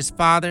provided his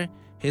father,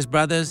 his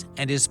brothers,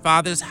 and his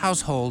father's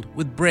household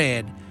with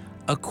bread,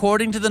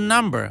 according to the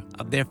number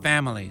of their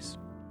families.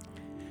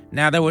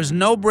 Now there was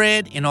no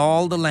bread in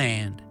all the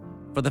land,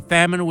 for the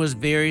famine was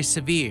very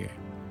severe,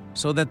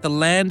 so that the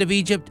land of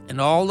Egypt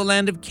and all the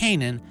land of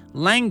Canaan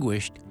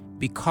languished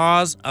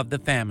because of the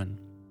famine.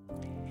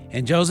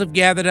 And Joseph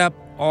gathered up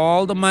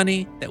all the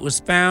money that was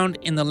found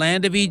in the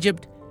land of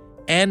Egypt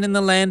and in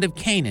the land of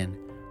Canaan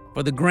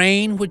for the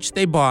grain which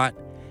they bought,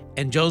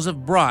 and Joseph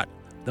brought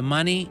the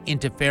money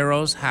into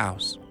Pharaoh's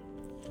house.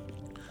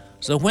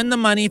 So when the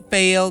money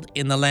failed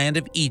in the land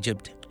of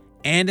Egypt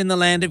and in the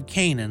land of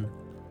Canaan,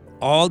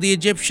 all the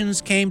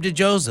Egyptians came to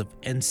Joseph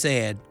and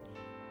said,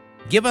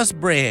 Give us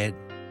bread.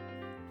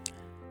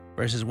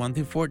 Verses 1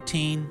 through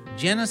 14,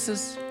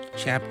 Genesis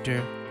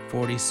chapter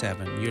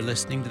 47. You're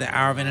listening to the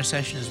Hour of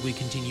Intercession as we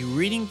continue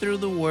reading through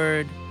the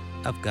Word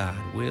of God.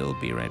 We'll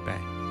be right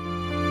back.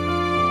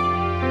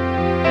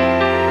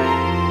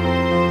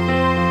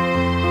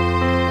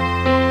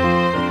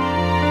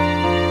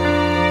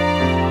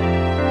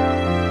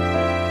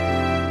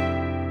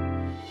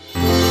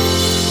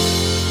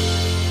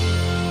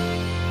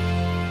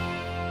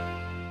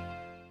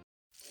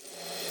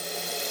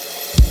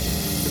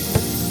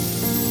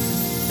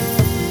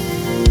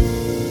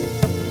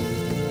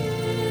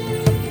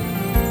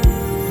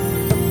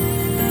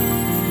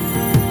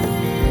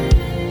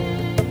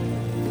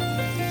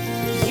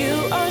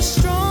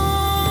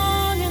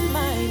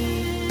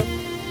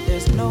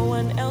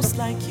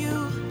 Like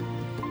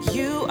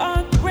you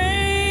are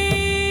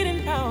great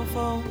and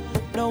powerful.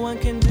 No one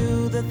can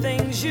do the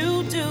things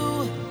you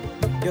do.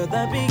 You're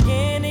the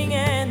beginning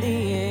and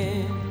the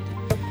end.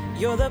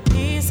 You're the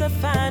peace I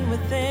find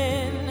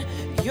within.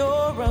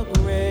 You're a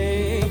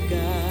great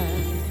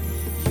God.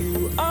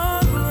 You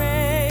are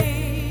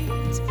great.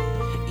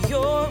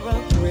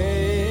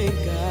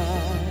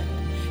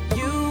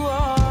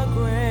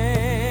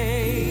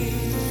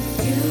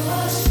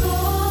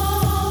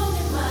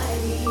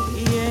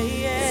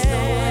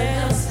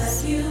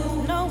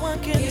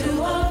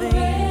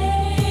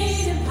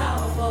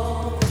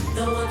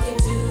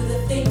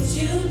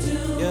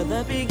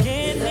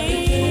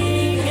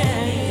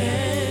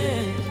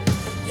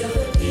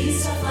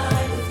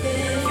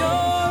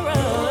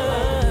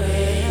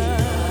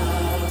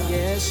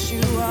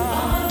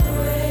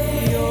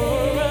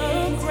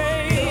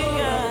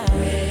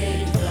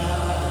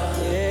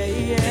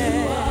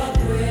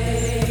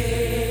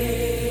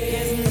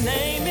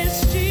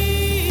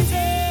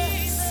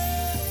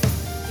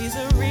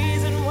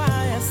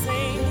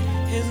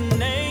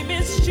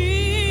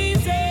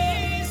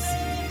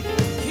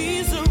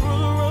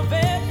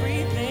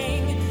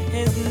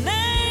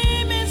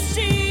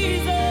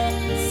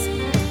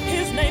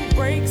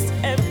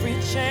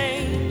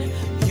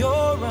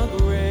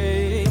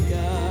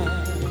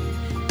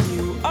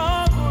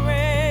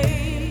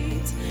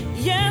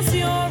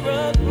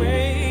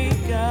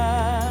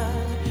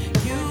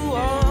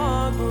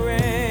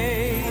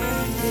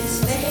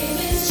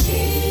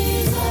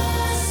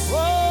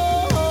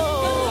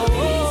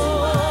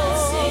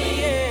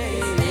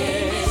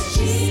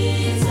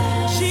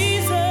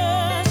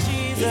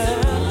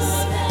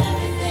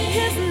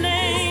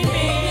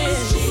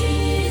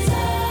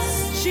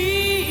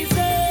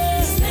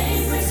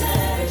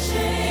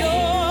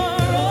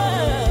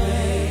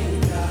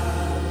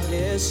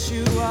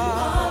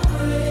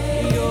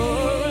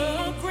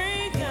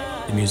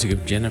 music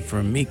of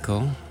Jennifer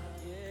Meikle.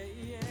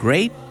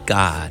 Great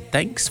God,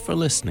 thanks for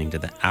listening to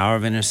the Hour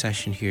of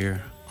Intercession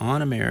here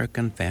on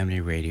American Family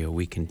Radio.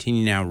 We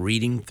continue now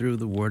reading through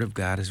the Word of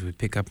God as we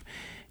pick up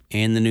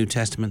in the New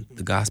Testament,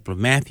 the Gospel of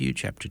Matthew,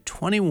 chapter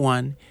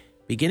 21,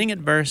 beginning at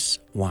verse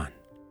 1.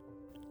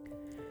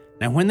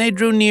 Now when they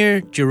drew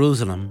near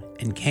Jerusalem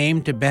and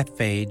came to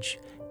Bethphage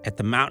at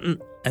the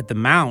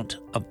Mount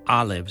of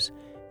Olives,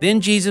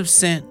 then Jesus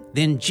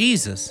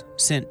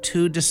sent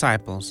 2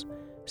 disciples,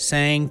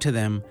 saying to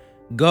them,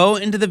 "Go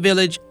into the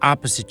village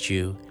opposite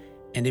you,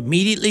 and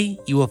immediately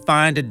you will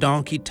find a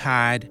donkey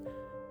tied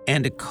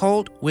and a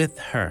colt with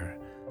her.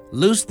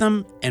 Loose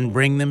them and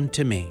bring them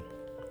to me.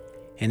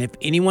 And if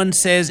anyone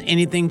says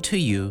anything to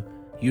you,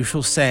 you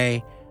shall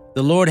say,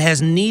 'The Lord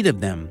has need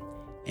of them,'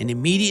 and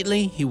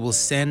immediately he will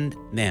send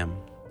them."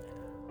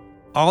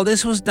 All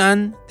this was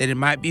done that it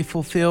might be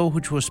fulfilled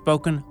which was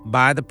spoken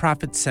by the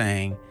prophet,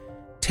 saying,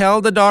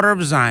 "Tell the daughter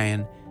of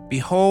Zion,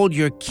 behold,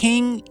 your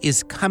king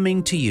is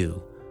coming to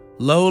you,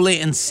 lowly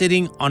and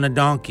sitting on a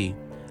donkey,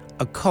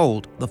 a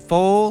colt, the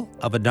foal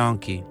of a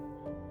donkey."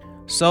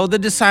 So the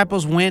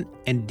disciples went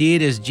and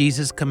did as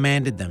Jesus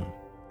commanded them.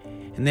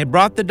 And they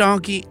brought the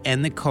donkey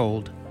and the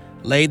colt,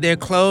 laid their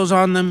clothes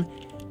on them,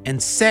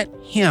 and set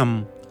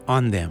him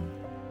on them.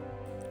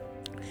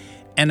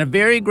 And a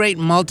very great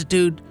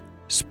multitude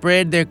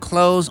spread their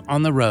clothes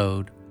on the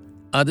road.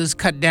 Others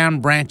cut down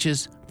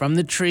branches from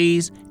the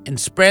trees and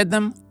spread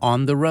them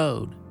on the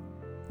road.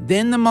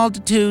 Then the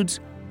multitudes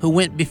who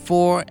went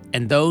before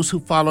and those who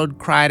followed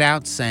cried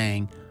out,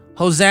 saying,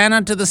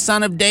 "Hosanna to the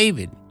Son of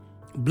David!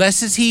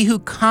 Blessed is he who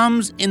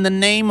comes in the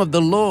name of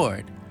the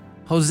Lord!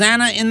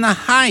 Hosanna in the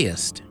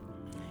highest!"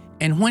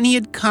 And when he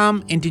had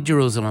come into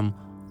Jerusalem,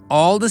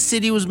 all the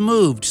city was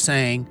moved,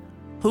 saying,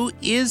 "Who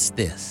is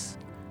this?"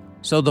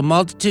 So the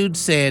multitude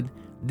said,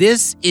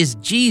 "This is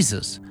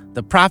Jesus,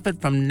 the prophet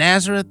from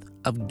Nazareth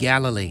of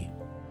Galilee."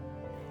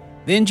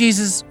 Then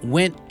Jesus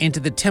went into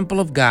the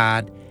temple of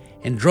God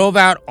and drove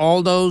out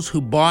all those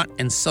who bought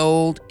and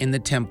sold in the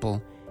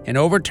temple, and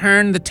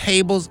overturned the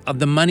tables of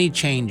the money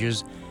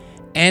changers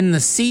and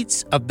the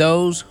seats of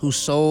those who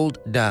sold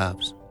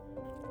doves.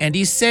 And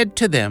he said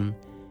to them,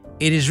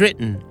 "It is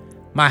written,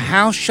 'My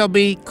house shall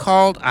be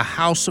called a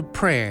house of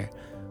prayer,'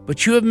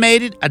 but you have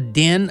made it a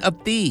den of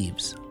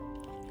thieves."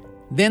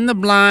 Then the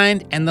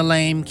blind and the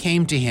lame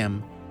came to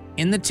him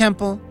in the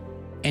temple,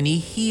 and he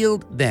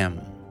healed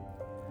them.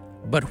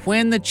 But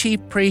when the chief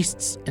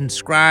priests and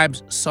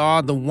scribes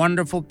saw the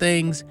wonderful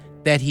things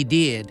that he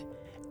did,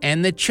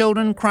 and the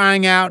children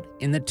crying out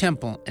in the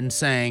temple and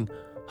saying,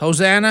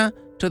 "Hosanna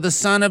to the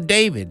Son of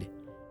David,"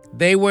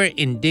 they were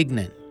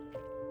indignant,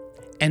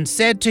 and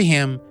said to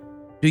him,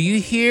 "Do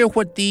you hear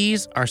what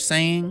these are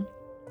saying?"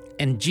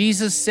 And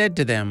Jesus said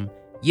to them,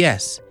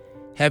 "Yes.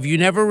 Have you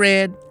never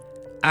read,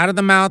 'Out of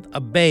the mouth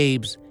of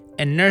babes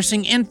and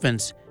nursing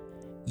infants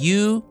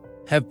you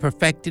have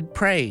perfected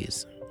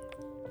praise'?"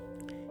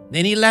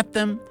 Then he left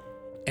them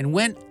and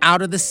went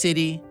out of the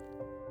city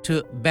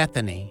to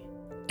Bethany,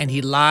 and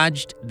he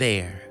lodged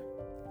there.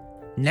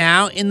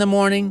 Now in the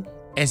morning,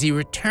 as he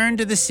returned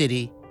to the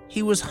city,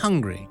 he was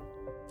hungry.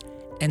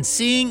 And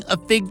seeing a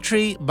fig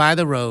tree by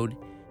the road,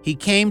 he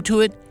came to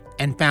it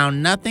and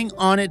found nothing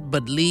on it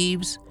but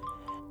leaves,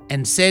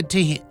 and said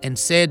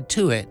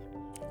to it,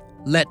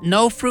 "Let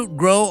no fruit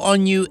grow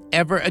on you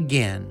ever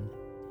again."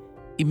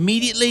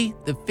 Immediately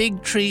the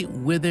fig tree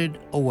withered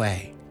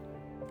away.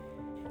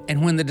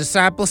 And when the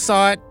disciples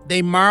saw it,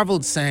 they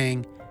marveled,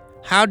 saying,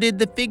 "How did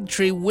the fig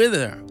tree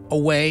wither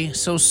away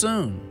so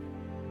soon?"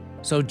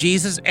 So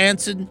Jesus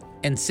answered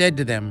and said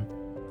to them,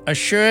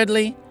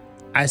 "Assuredly,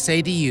 I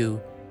say to you,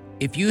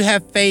 if you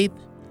have faith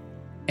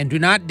and do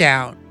not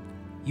doubt,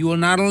 you will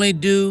not only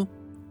do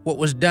what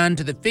was done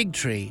to the fig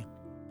tree,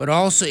 but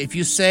also if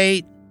you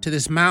say to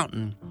this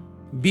mountain,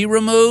 'Be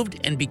removed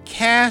and be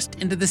cast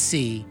into the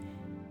sea,'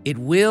 it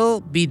will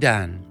be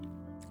done.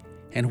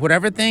 And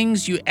whatever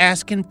things you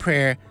ask in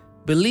prayer,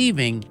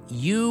 believing,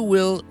 you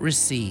will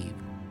receive."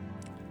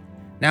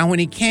 Now when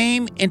he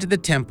came into the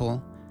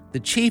temple, the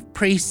chief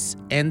priests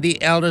and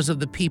the elders of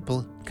the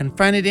people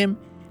confronted him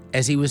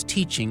as he was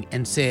teaching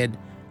and said,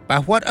 "By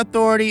what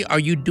authority are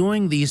you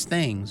doing these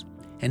things?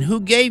 And who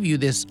gave you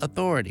this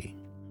authority?"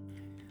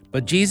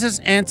 But Jesus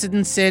answered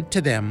and said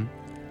to them,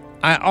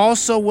 "I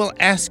also will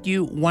ask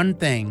you one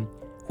thing,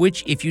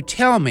 which if you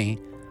tell me,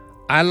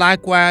 I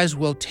likewise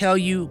will tell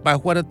you by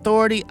what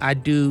authority I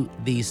do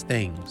these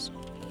things."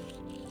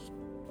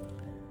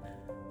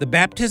 The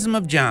baptism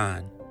of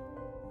John,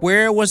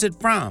 where was it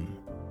from?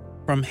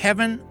 From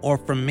heaven or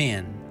from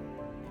men?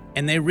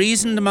 And they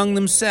reasoned among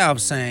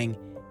themselves, saying,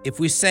 "If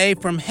we say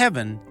from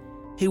heaven,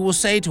 he will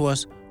say to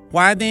us,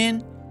 'Why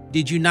then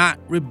did you not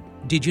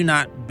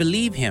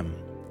believe him?'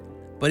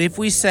 But if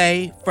we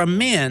say from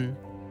men,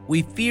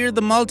 we fear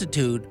the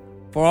multitude,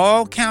 for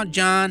all count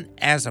John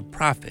as a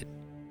prophet."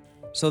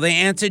 So they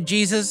answered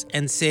Jesus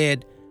and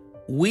said,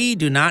 "We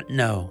do not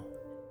know."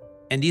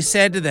 And he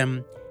said to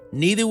them,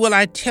 "Neither will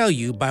I tell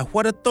you by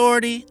what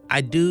authority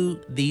I do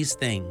these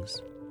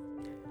things.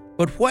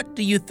 But what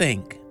do you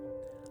think?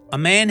 A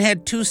man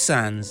had 2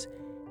 sons,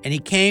 and he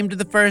came to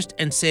the first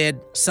and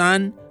said,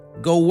 Son,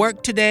 go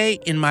work today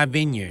in my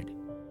vineyard.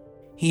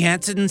 He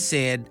answered and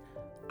said,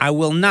 I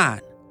will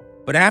not.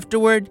 But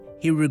afterward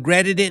he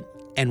regretted it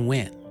and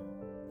went.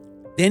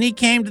 Then he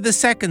came to the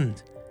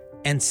second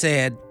and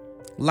said,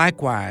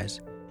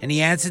 likewise. And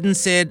he answered and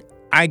said,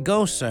 I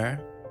go, sir.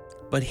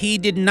 But he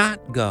did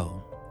not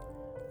go.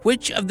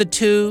 Which of the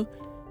 2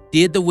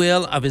 did the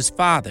will of his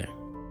father?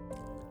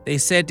 They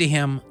said to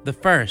him, the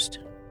first.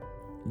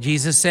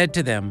 Jesus said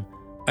to them,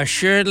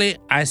 Assuredly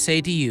I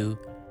say to you,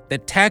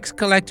 that tax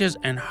collectors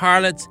and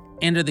harlots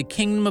enter the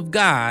kingdom of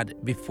God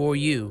before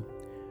you.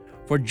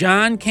 For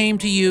John came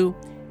to you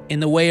in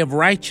the way of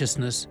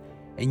righteousness,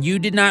 and you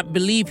did not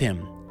believe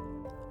him.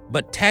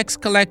 But tax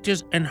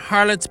collectors and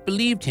harlots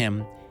believed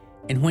him,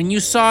 and when you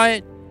saw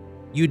it,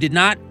 you did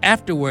not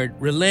afterward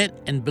relent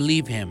and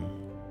believe him.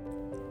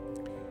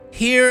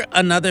 Hear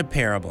another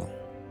parable.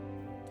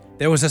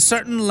 There was a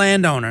certain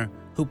landowner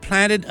who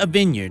planted a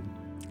vineyard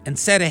and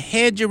set a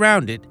hedge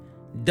around it,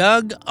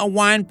 dug a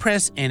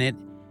winepress in it,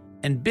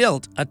 and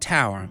built a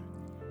tower.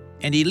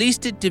 And he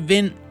leased it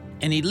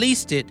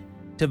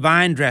to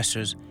vine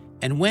dressers,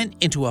 and went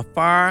into a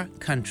far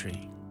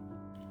country.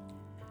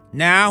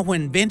 Now,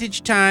 when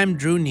vintage time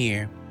drew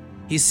near,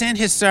 he sent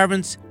his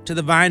servants to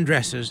the vine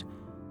dressers,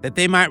 that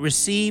they might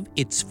receive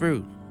its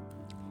fruit.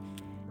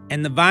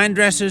 And the vine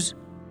dressers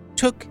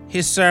took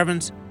his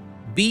servants,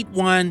 beat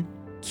one,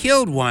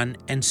 killed one,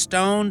 and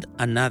stoned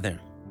another.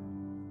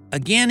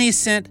 Again he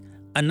sent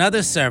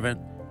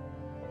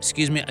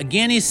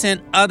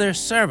other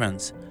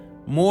servants,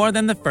 more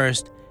than the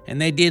first,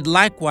 and they did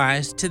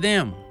likewise to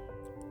them.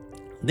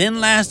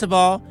 Then last of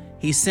all,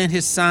 he sent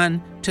his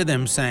son to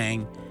them,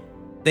 saying,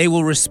 They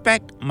will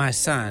respect my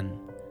son.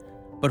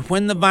 But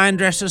when the vine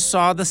dressers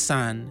saw the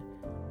son,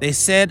 they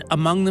said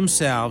among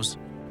themselves,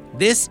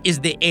 This is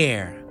the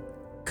heir.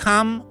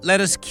 Come,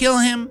 let us kill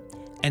him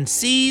and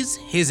seize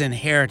his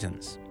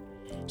inheritance.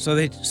 So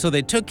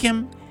they took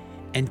him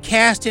and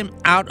cast him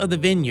out of the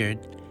vineyard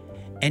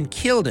and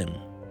killed him.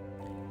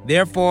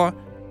 Therefore,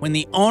 when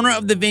the owner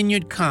of the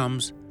vineyard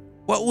comes,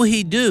 what will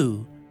he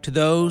do to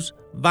those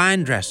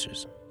vine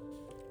dressers?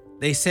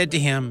 They said to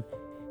him,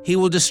 He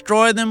will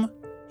destroy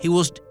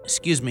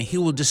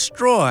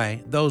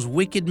those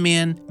wicked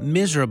men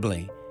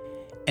miserably,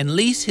 and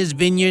lease his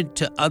vineyard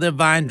to other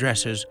vine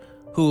dressers,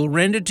 who will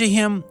render to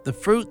him the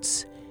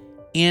fruits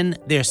in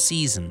their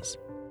seasons.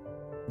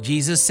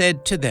 Jesus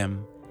said to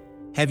them,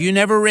 Have you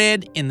never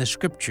read in the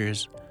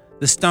Scriptures,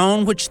 the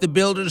stone which the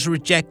builders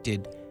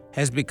rejected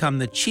has become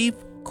the chief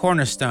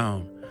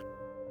cornerstone?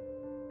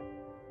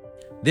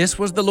 This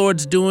was the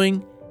Lord's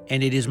doing,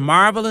 and it is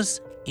marvelous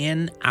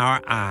in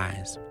our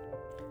eyes.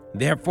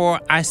 Therefore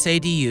I say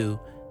to you,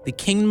 the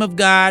kingdom of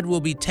God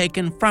will be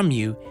taken from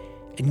you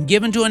and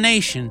given to a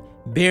nation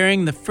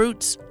bearing the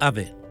fruits of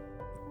it.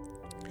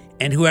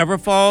 And whoever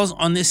falls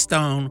on this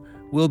stone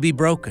will be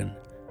broken,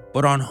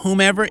 but on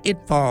whomever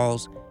it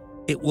falls,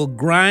 it will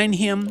grind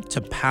him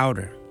to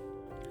powder.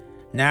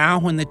 Now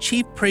when the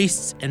chief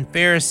priests and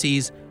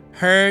Pharisees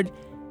heard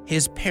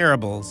his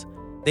parables,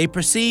 they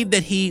perceived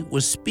that he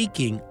was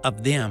speaking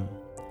of them.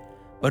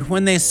 But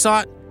when they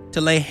sought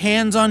to lay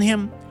hands on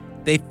him,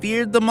 they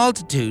feared the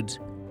multitudes,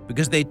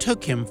 because they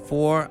took him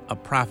for a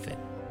prophet.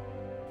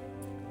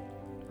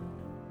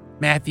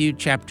 Matthew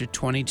chapter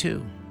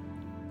 22.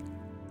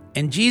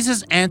 And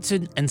Jesus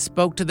answered and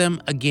spoke to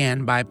them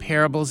again by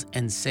parables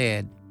and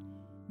said,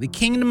 The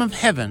kingdom of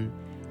heaven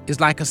is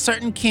like a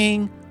certain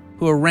king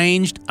who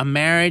arranged a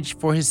marriage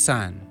for his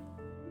son,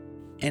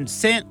 and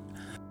sent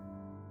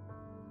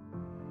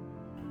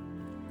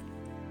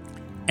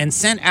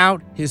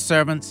out his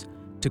servants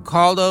to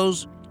call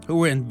those who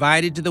were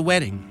invited to the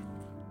wedding,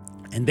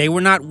 and they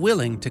were not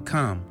willing to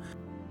come.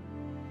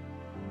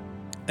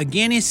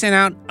 Again he sent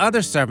out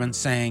other servants,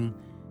 saying,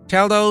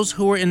 Tell those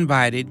who were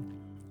invited,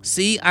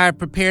 See, I have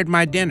prepared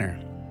my dinner.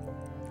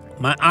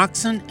 My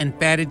oxen and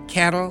fatted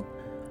cattle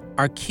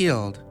are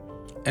killed,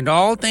 and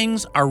all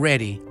things are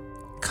ready.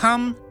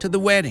 Come to the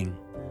wedding.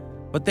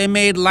 But they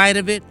made light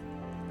of it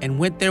and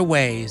went their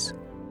ways,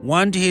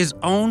 one to his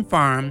own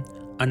farm,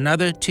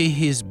 another to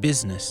his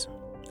business.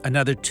 And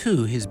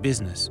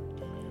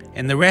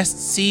the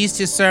rest seized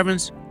his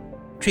servants,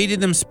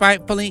 treated them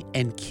spitefully,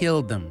 and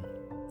killed them.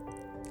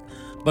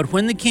 But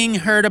when the king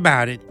heard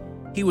about it,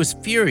 he was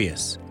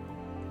furious,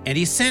 and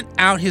he sent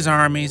out his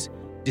armies,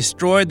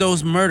 destroyed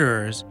those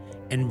murderers,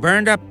 and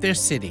burned up their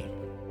city.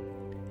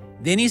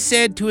 Then he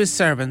said to his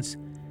servants,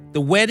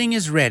 The wedding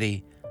is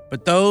ready,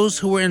 but those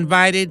who were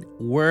invited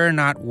were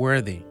not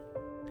worthy.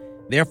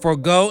 Therefore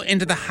go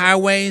into the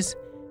highways,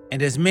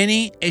 and as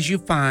many as you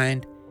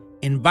find,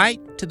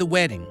 invite to the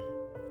wedding.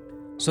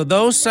 So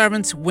those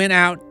servants went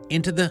out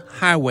into the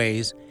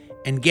highways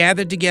and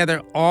gathered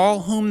together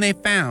all whom they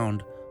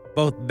found,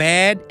 both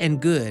bad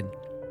and good,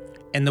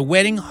 and the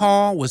wedding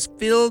hall was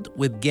filled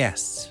with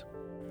guests.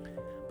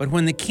 But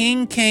when the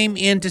king came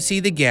in to see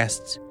the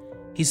guests,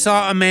 he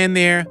saw a man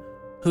there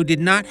who did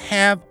not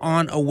have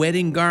on a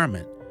wedding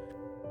garment.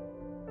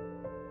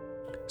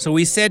 So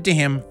he said to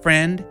him,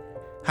 "Friend,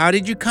 how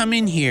did you come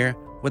in here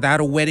without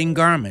a wedding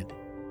garment?"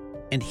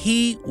 And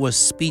he was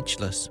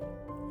speechless.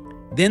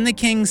 Then the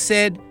king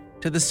said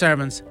to the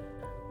servants,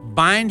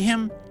 "Bind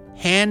him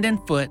hand and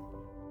foot,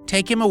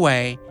 take him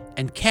away,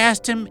 and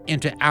cast him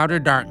into outer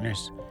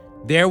darkness.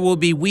 There will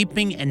be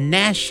weeping and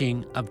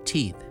gnashing of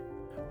teeth.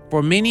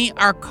 For many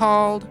are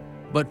called,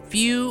 but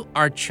few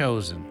are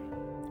chosen."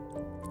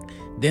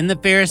 Then the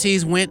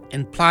Pharisees went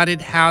and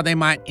plotted how they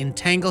might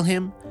entangle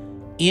him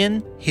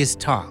in his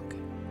talk.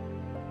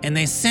 And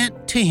they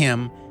sent to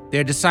him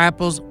their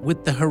disciples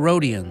with the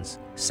Herodians,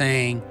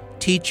 saying,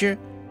 "Teacher,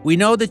 we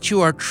know that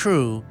you are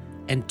true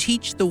and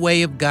teach the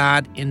way of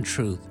God in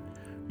truth,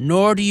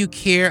 nor do you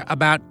care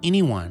about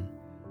anyone,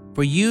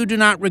 for you do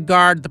not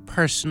regard the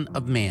person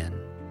of men.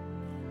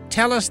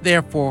 Tell us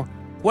therefore,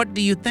 what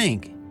do you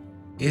think?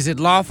 Is it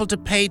lawful to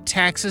pay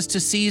taxes to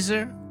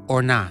Caesar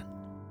or not?"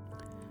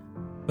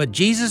 But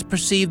Jesus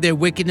perceived their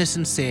wickedness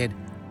and said,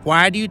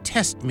 "Why do you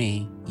test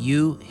me,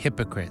 you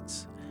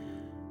hypocrites?"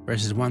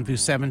 Verses 1 through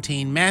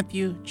 17,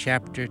 Matthew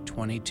chapter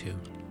 22.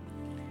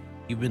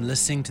 You've been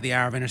listening to the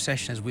Hour of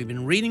Intercession as we've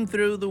been reading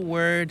through the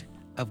Word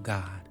of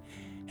God.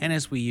 And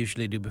as we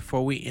usually do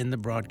before we end the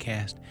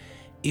broadcast,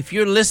 if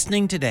you're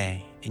listening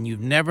today and you've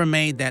never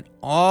made that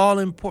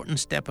all-important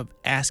step of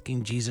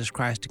asking Jesus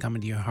Christ to come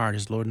into your heart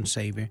as Lord and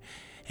Savior,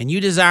 and you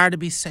desire to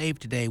be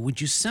saved today,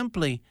 would you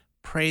simply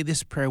pray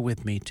this prayer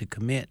with me to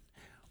commit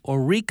or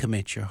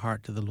recommit your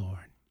heart to the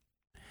Lord?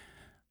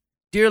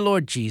 Dear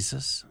Lord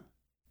Jesus,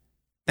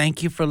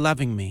 thank you for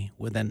loving me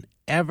with an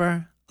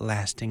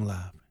everlasting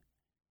love.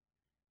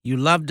 You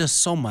loved us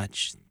so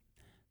much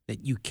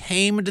that you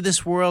came into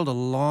this world a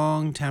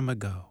long time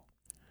ago.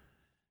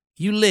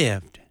 You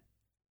lived.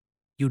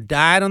 You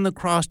died on the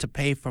cross to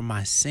pay for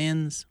my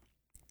sins.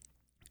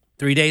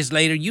 3 days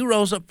later, you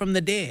rose up from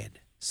the dead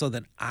so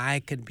that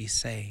I could be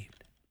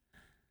saved.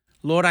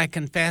 Lord, I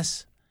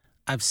confess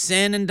I've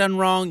sinned and done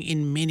wrong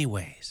in many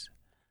ways.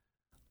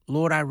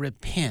 Lord, I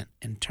repent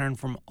and turn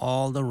from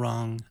all the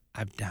wrong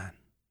I've done.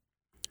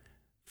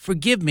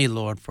 Forgive me,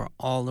 Lord, for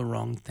all the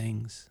wrong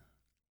things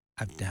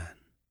I've done.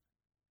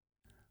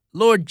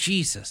 Lord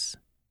Jesus,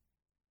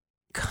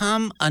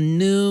 come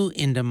anew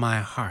into my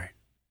heart.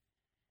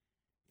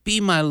 Be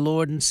my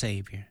Lord and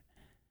Savior.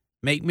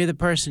 Make me the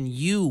person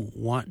you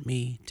want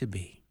me to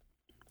be.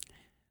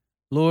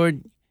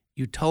 Lord,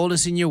 you told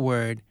us in your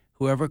word,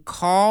 whoever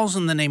calls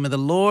on the name of the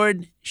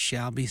Lord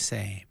shall be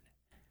saved.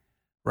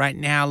 Right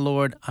now,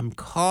 Lord, I'm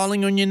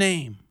calling on your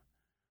name.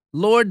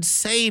 Lord,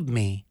 save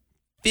me.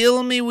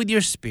 Fill me with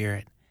your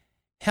Spirit.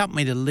 Help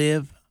me to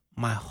live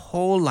my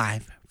whole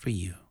life for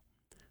you.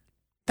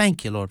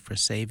 Thank you, Lord, for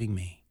saving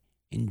me.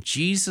 In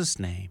Jesus'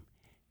 name,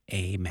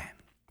 amen.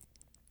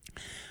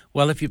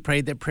 Well, if you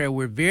prayed that prayer,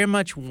 we're very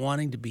much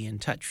wanting to be in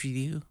touch with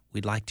you.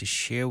 We'd like to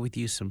share with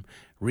you some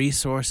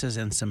resources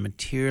and some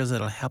materials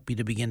that'll help you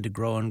to begin to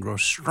grow and grow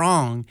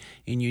strong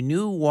in your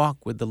new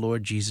walk with the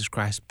Lord Jesus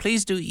Christ.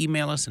 Please do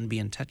email us and be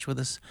in touch with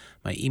us.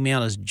 My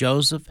email is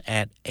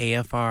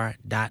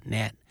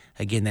joseph@afr.net.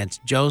 Again, that's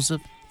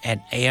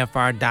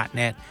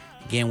joseph@afr.net.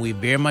 Again, we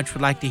very much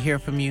would like to hear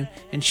from you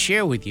and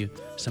share with you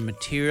some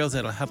materials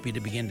that'll help you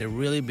to begin to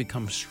really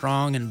become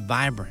strong and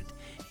vibrant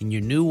in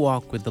your new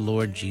walk with the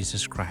Lord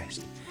Jesus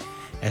Christ.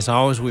 As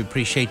always, we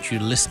appreciate you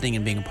listening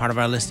and being a part of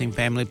our listening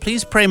family.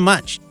 Please pray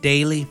much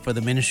daily for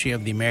the ministry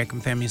of the American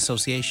Family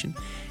Association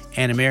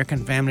and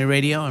American Family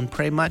Radio, and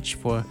pray much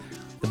for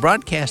the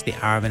broadcast, The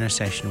Hour of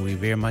Intercession. We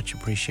very much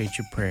appreciate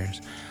your prayers.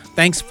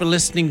 Thanks for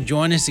listening.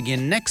 Join us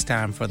again next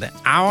time for the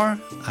Hour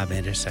of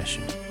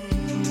Intercession.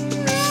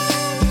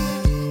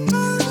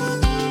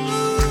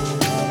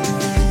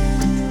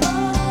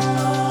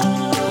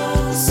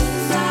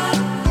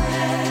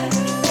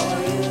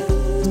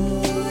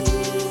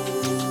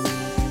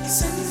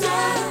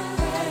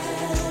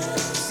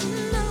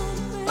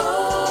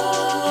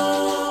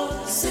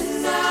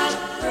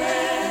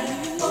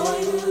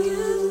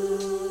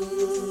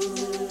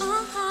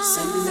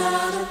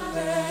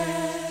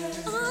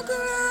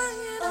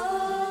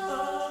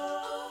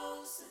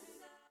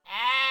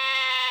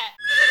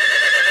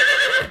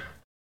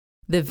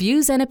 The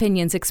views and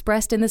opinions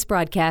expressed in this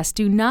broadcast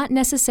do not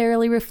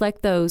necessarily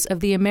reflect those of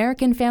the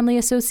American Family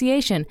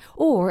Association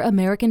or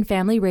American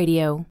Family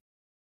Radio.